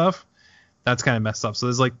gold and stuff, that's kind of messed up. So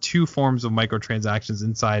there's like two forms of microtransactions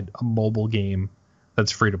inside a mobile game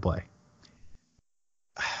that's free to play.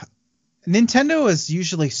 Nintendo is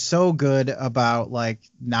usually so good about like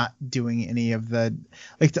not doing any of the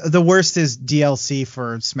like the worst is DLC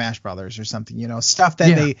for Smash Brothers or something, you know, stuff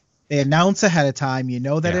that they announce ahead of time, you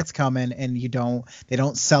know that it's coming, and they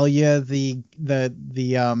don't sell you the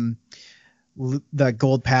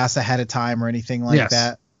gold pass ahead of time or anything like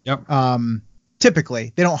that. Yep.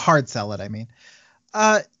 Typically they don't hard sell it. I mean,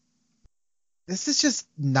 this is just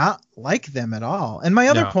not like them at all. And my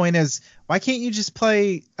other point is, why can't you just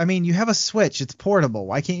play? I mean, you have a Switch, it's portable.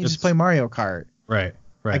 Why can't you just play Mario Kart? Right.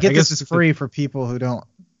 I get this is free for people who don't.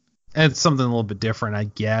 And it's something a little bit different, I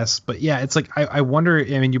guess. But yeah, it's like I wonder.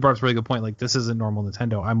 I mean, you brought up a really good point. Like, this isn't normal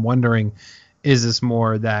Nintendo. I'm wondering, is this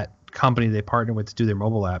more that company they partner with to do their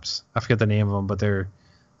mobile apps? I forget the name of them, but they're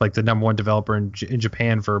like the number one developer in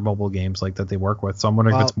Japan for mobile games, like that they work with. So I'm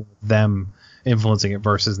wondering if it's more them influencing it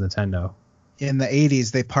versus Nintendo. In the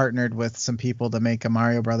 80s, they partnered with some people to make a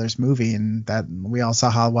Mario Brothers movie, and that we all saw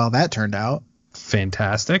how well that turned out.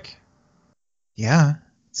 Fantastic. Yeah.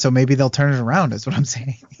 So maybe they'll turn it around, is what I'm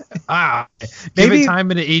saying. Give it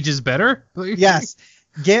time and it ages better. Yes.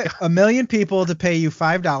 Get 1 million people to pay you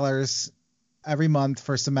 $5 every month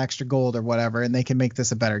for some extra gold or whatever, and they can make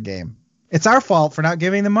this a better game. It's our fault for not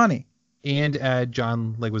giving them money. And add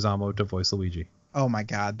John Leguizamo to voice Luigi. Oh my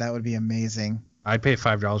God, that would be amazing. I'd pay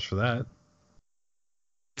 $5 for that.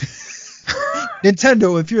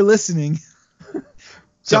 Nintendo, if you're listening.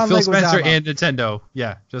 So John Phil Leguizamo. Spencer and Nintendo.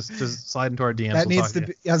 Yeah, just slide into our DMs. That needs to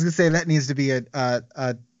be. I was gonna say that needs to be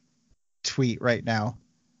a tweet right now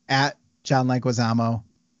at John Leguizamo.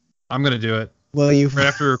 I'm gonna do it. Will you? Right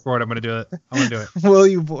after we record, I'm gonna do it. I'm gonna do it. Will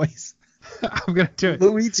you, boys? I'm gonna do it.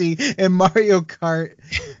 Luigi and Mario Kart,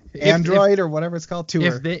 Android or whatever it's called,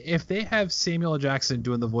 tour. If they have Samuel L. Jackson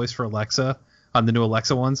doing the voice for Alexa on the new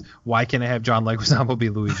Alexa ones, why can't I have John Leguizamo be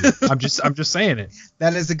Luigi? I'm just saying it.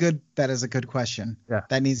 That is a good question. Yeah.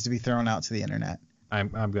 That needs to be thrown out to the internet. I'm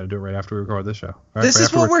gonna do it right after we record this show. This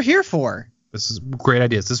is what we're here for. This is great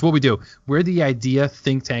ideas. This is what we do. We're the idea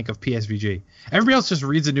think tank of PSVG. Everybody else just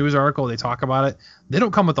reads a news article. They talk about it. They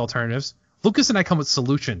don't come with alternatives. Lucas and I come with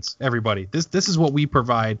solutions. Everybody, this is what we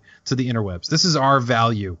provide to the interwebs. This is our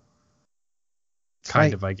value.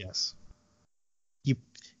 Kind of, I guess.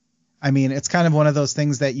 I mean, it's kind of one of those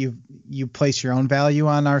things that you place your own value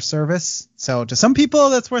on our service. So to some people,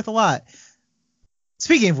 that's worth a lot.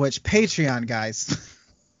 Speaking of which, Patreon, guys.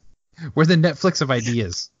 We're the Netflix of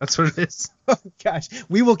ideas. That's what it is. Oh, gosh.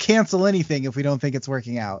 We will cancel anything if we don't think it's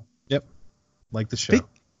working out. Yep. Like the show.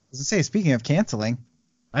 Speaking of canceling.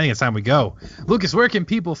 I think it's time we go. Lucas, where can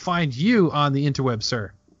people find you on the interweb,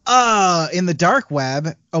 sir? In the dark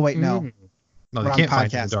web. Oh, wait, no. No, they can't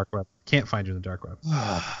find you in the dark web. Can't find you in the dark web.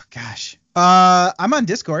 Oh, gosh. I'm on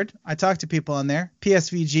Discord. I talk to people on there.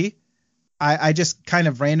 PSVG. I just kind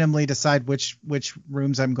of randomly decide which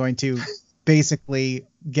rooms I'm going to basically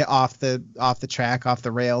get off the track, off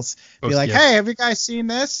the rails. Be like, hey, have you guys seen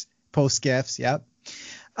this? Post GIFs. Yep.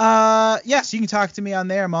 Yes, you can talk to me on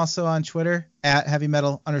there. I'm also on Twitter at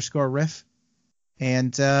heavymetal_riff.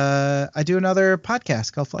 And I do another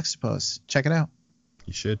podcast called Flexipose. Check it out.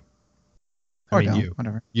 You should.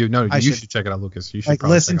 Whatever. You should check it out, Lucas. You should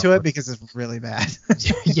listen to it because it's really bad.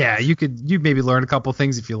 Yeah, you maybe learn a couple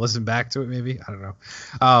things if you listen back to it. Maybe, I don't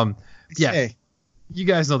know. Hey. You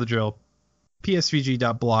guys know the drill.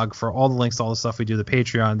 PSVG.blog for all the links to all the stuff we do. The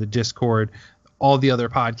Patreon, the Discord, all the other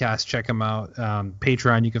podcasts. Check them out.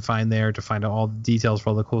 Patreon you can find there to find out all the details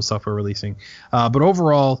for all the cool stuff we're releasing. But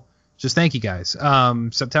overall, just thank you guys.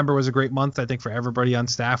 September was a great month, I think, for everybody on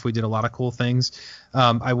staff. We did a lot of cool things.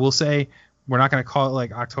 I will say, we're not going to call it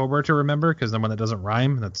like October to remember because then when that doesn't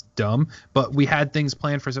rhyme, that's dumb. But we had things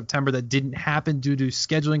planned for September that didn't happen due to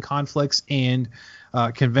scheduling conflicts and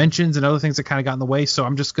conventions and other things that kind of got in the way. So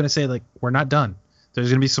I'm just going to say, like, we're not done. There's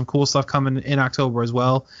going to be some cool stuff coming in October as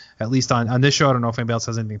well, at least on this show. I don't know if anybody else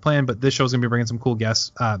has anything planned, but this show is going to be bringing some cool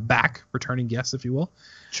guests back, returning guests, if you will.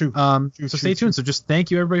 True. So stay tuned. So just thank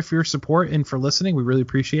you, everybody, for your support and for listening. We really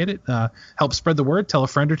appreciate it. Help spread the word. Tell a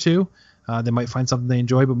friend or two. They might find something they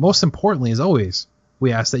enjoy. But most importantly, as always,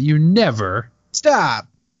 we ask that you never stop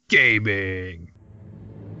gaming.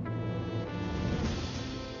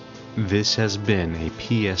 This has been a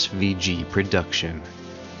PSVG production.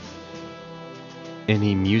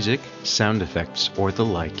 Any music, sound effects, or the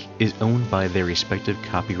like is owned by their respective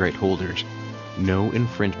copyright holders. No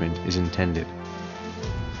infringement is intended.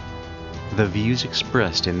 The views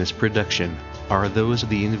expressed in this production are those of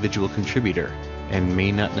the individual contributor and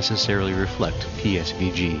may not necessarily reflect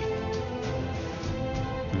PSVG.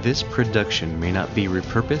 This production may not be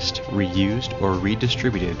repurposed, reused, or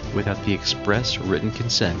redistributed without the express written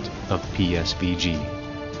consent of PSVG.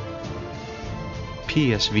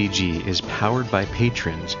 PSVG is powered by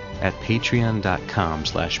patrons at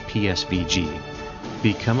patreon.com/PSVG.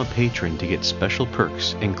 Become a patron to get special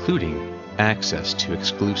perks, including access to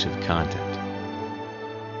exclusive content.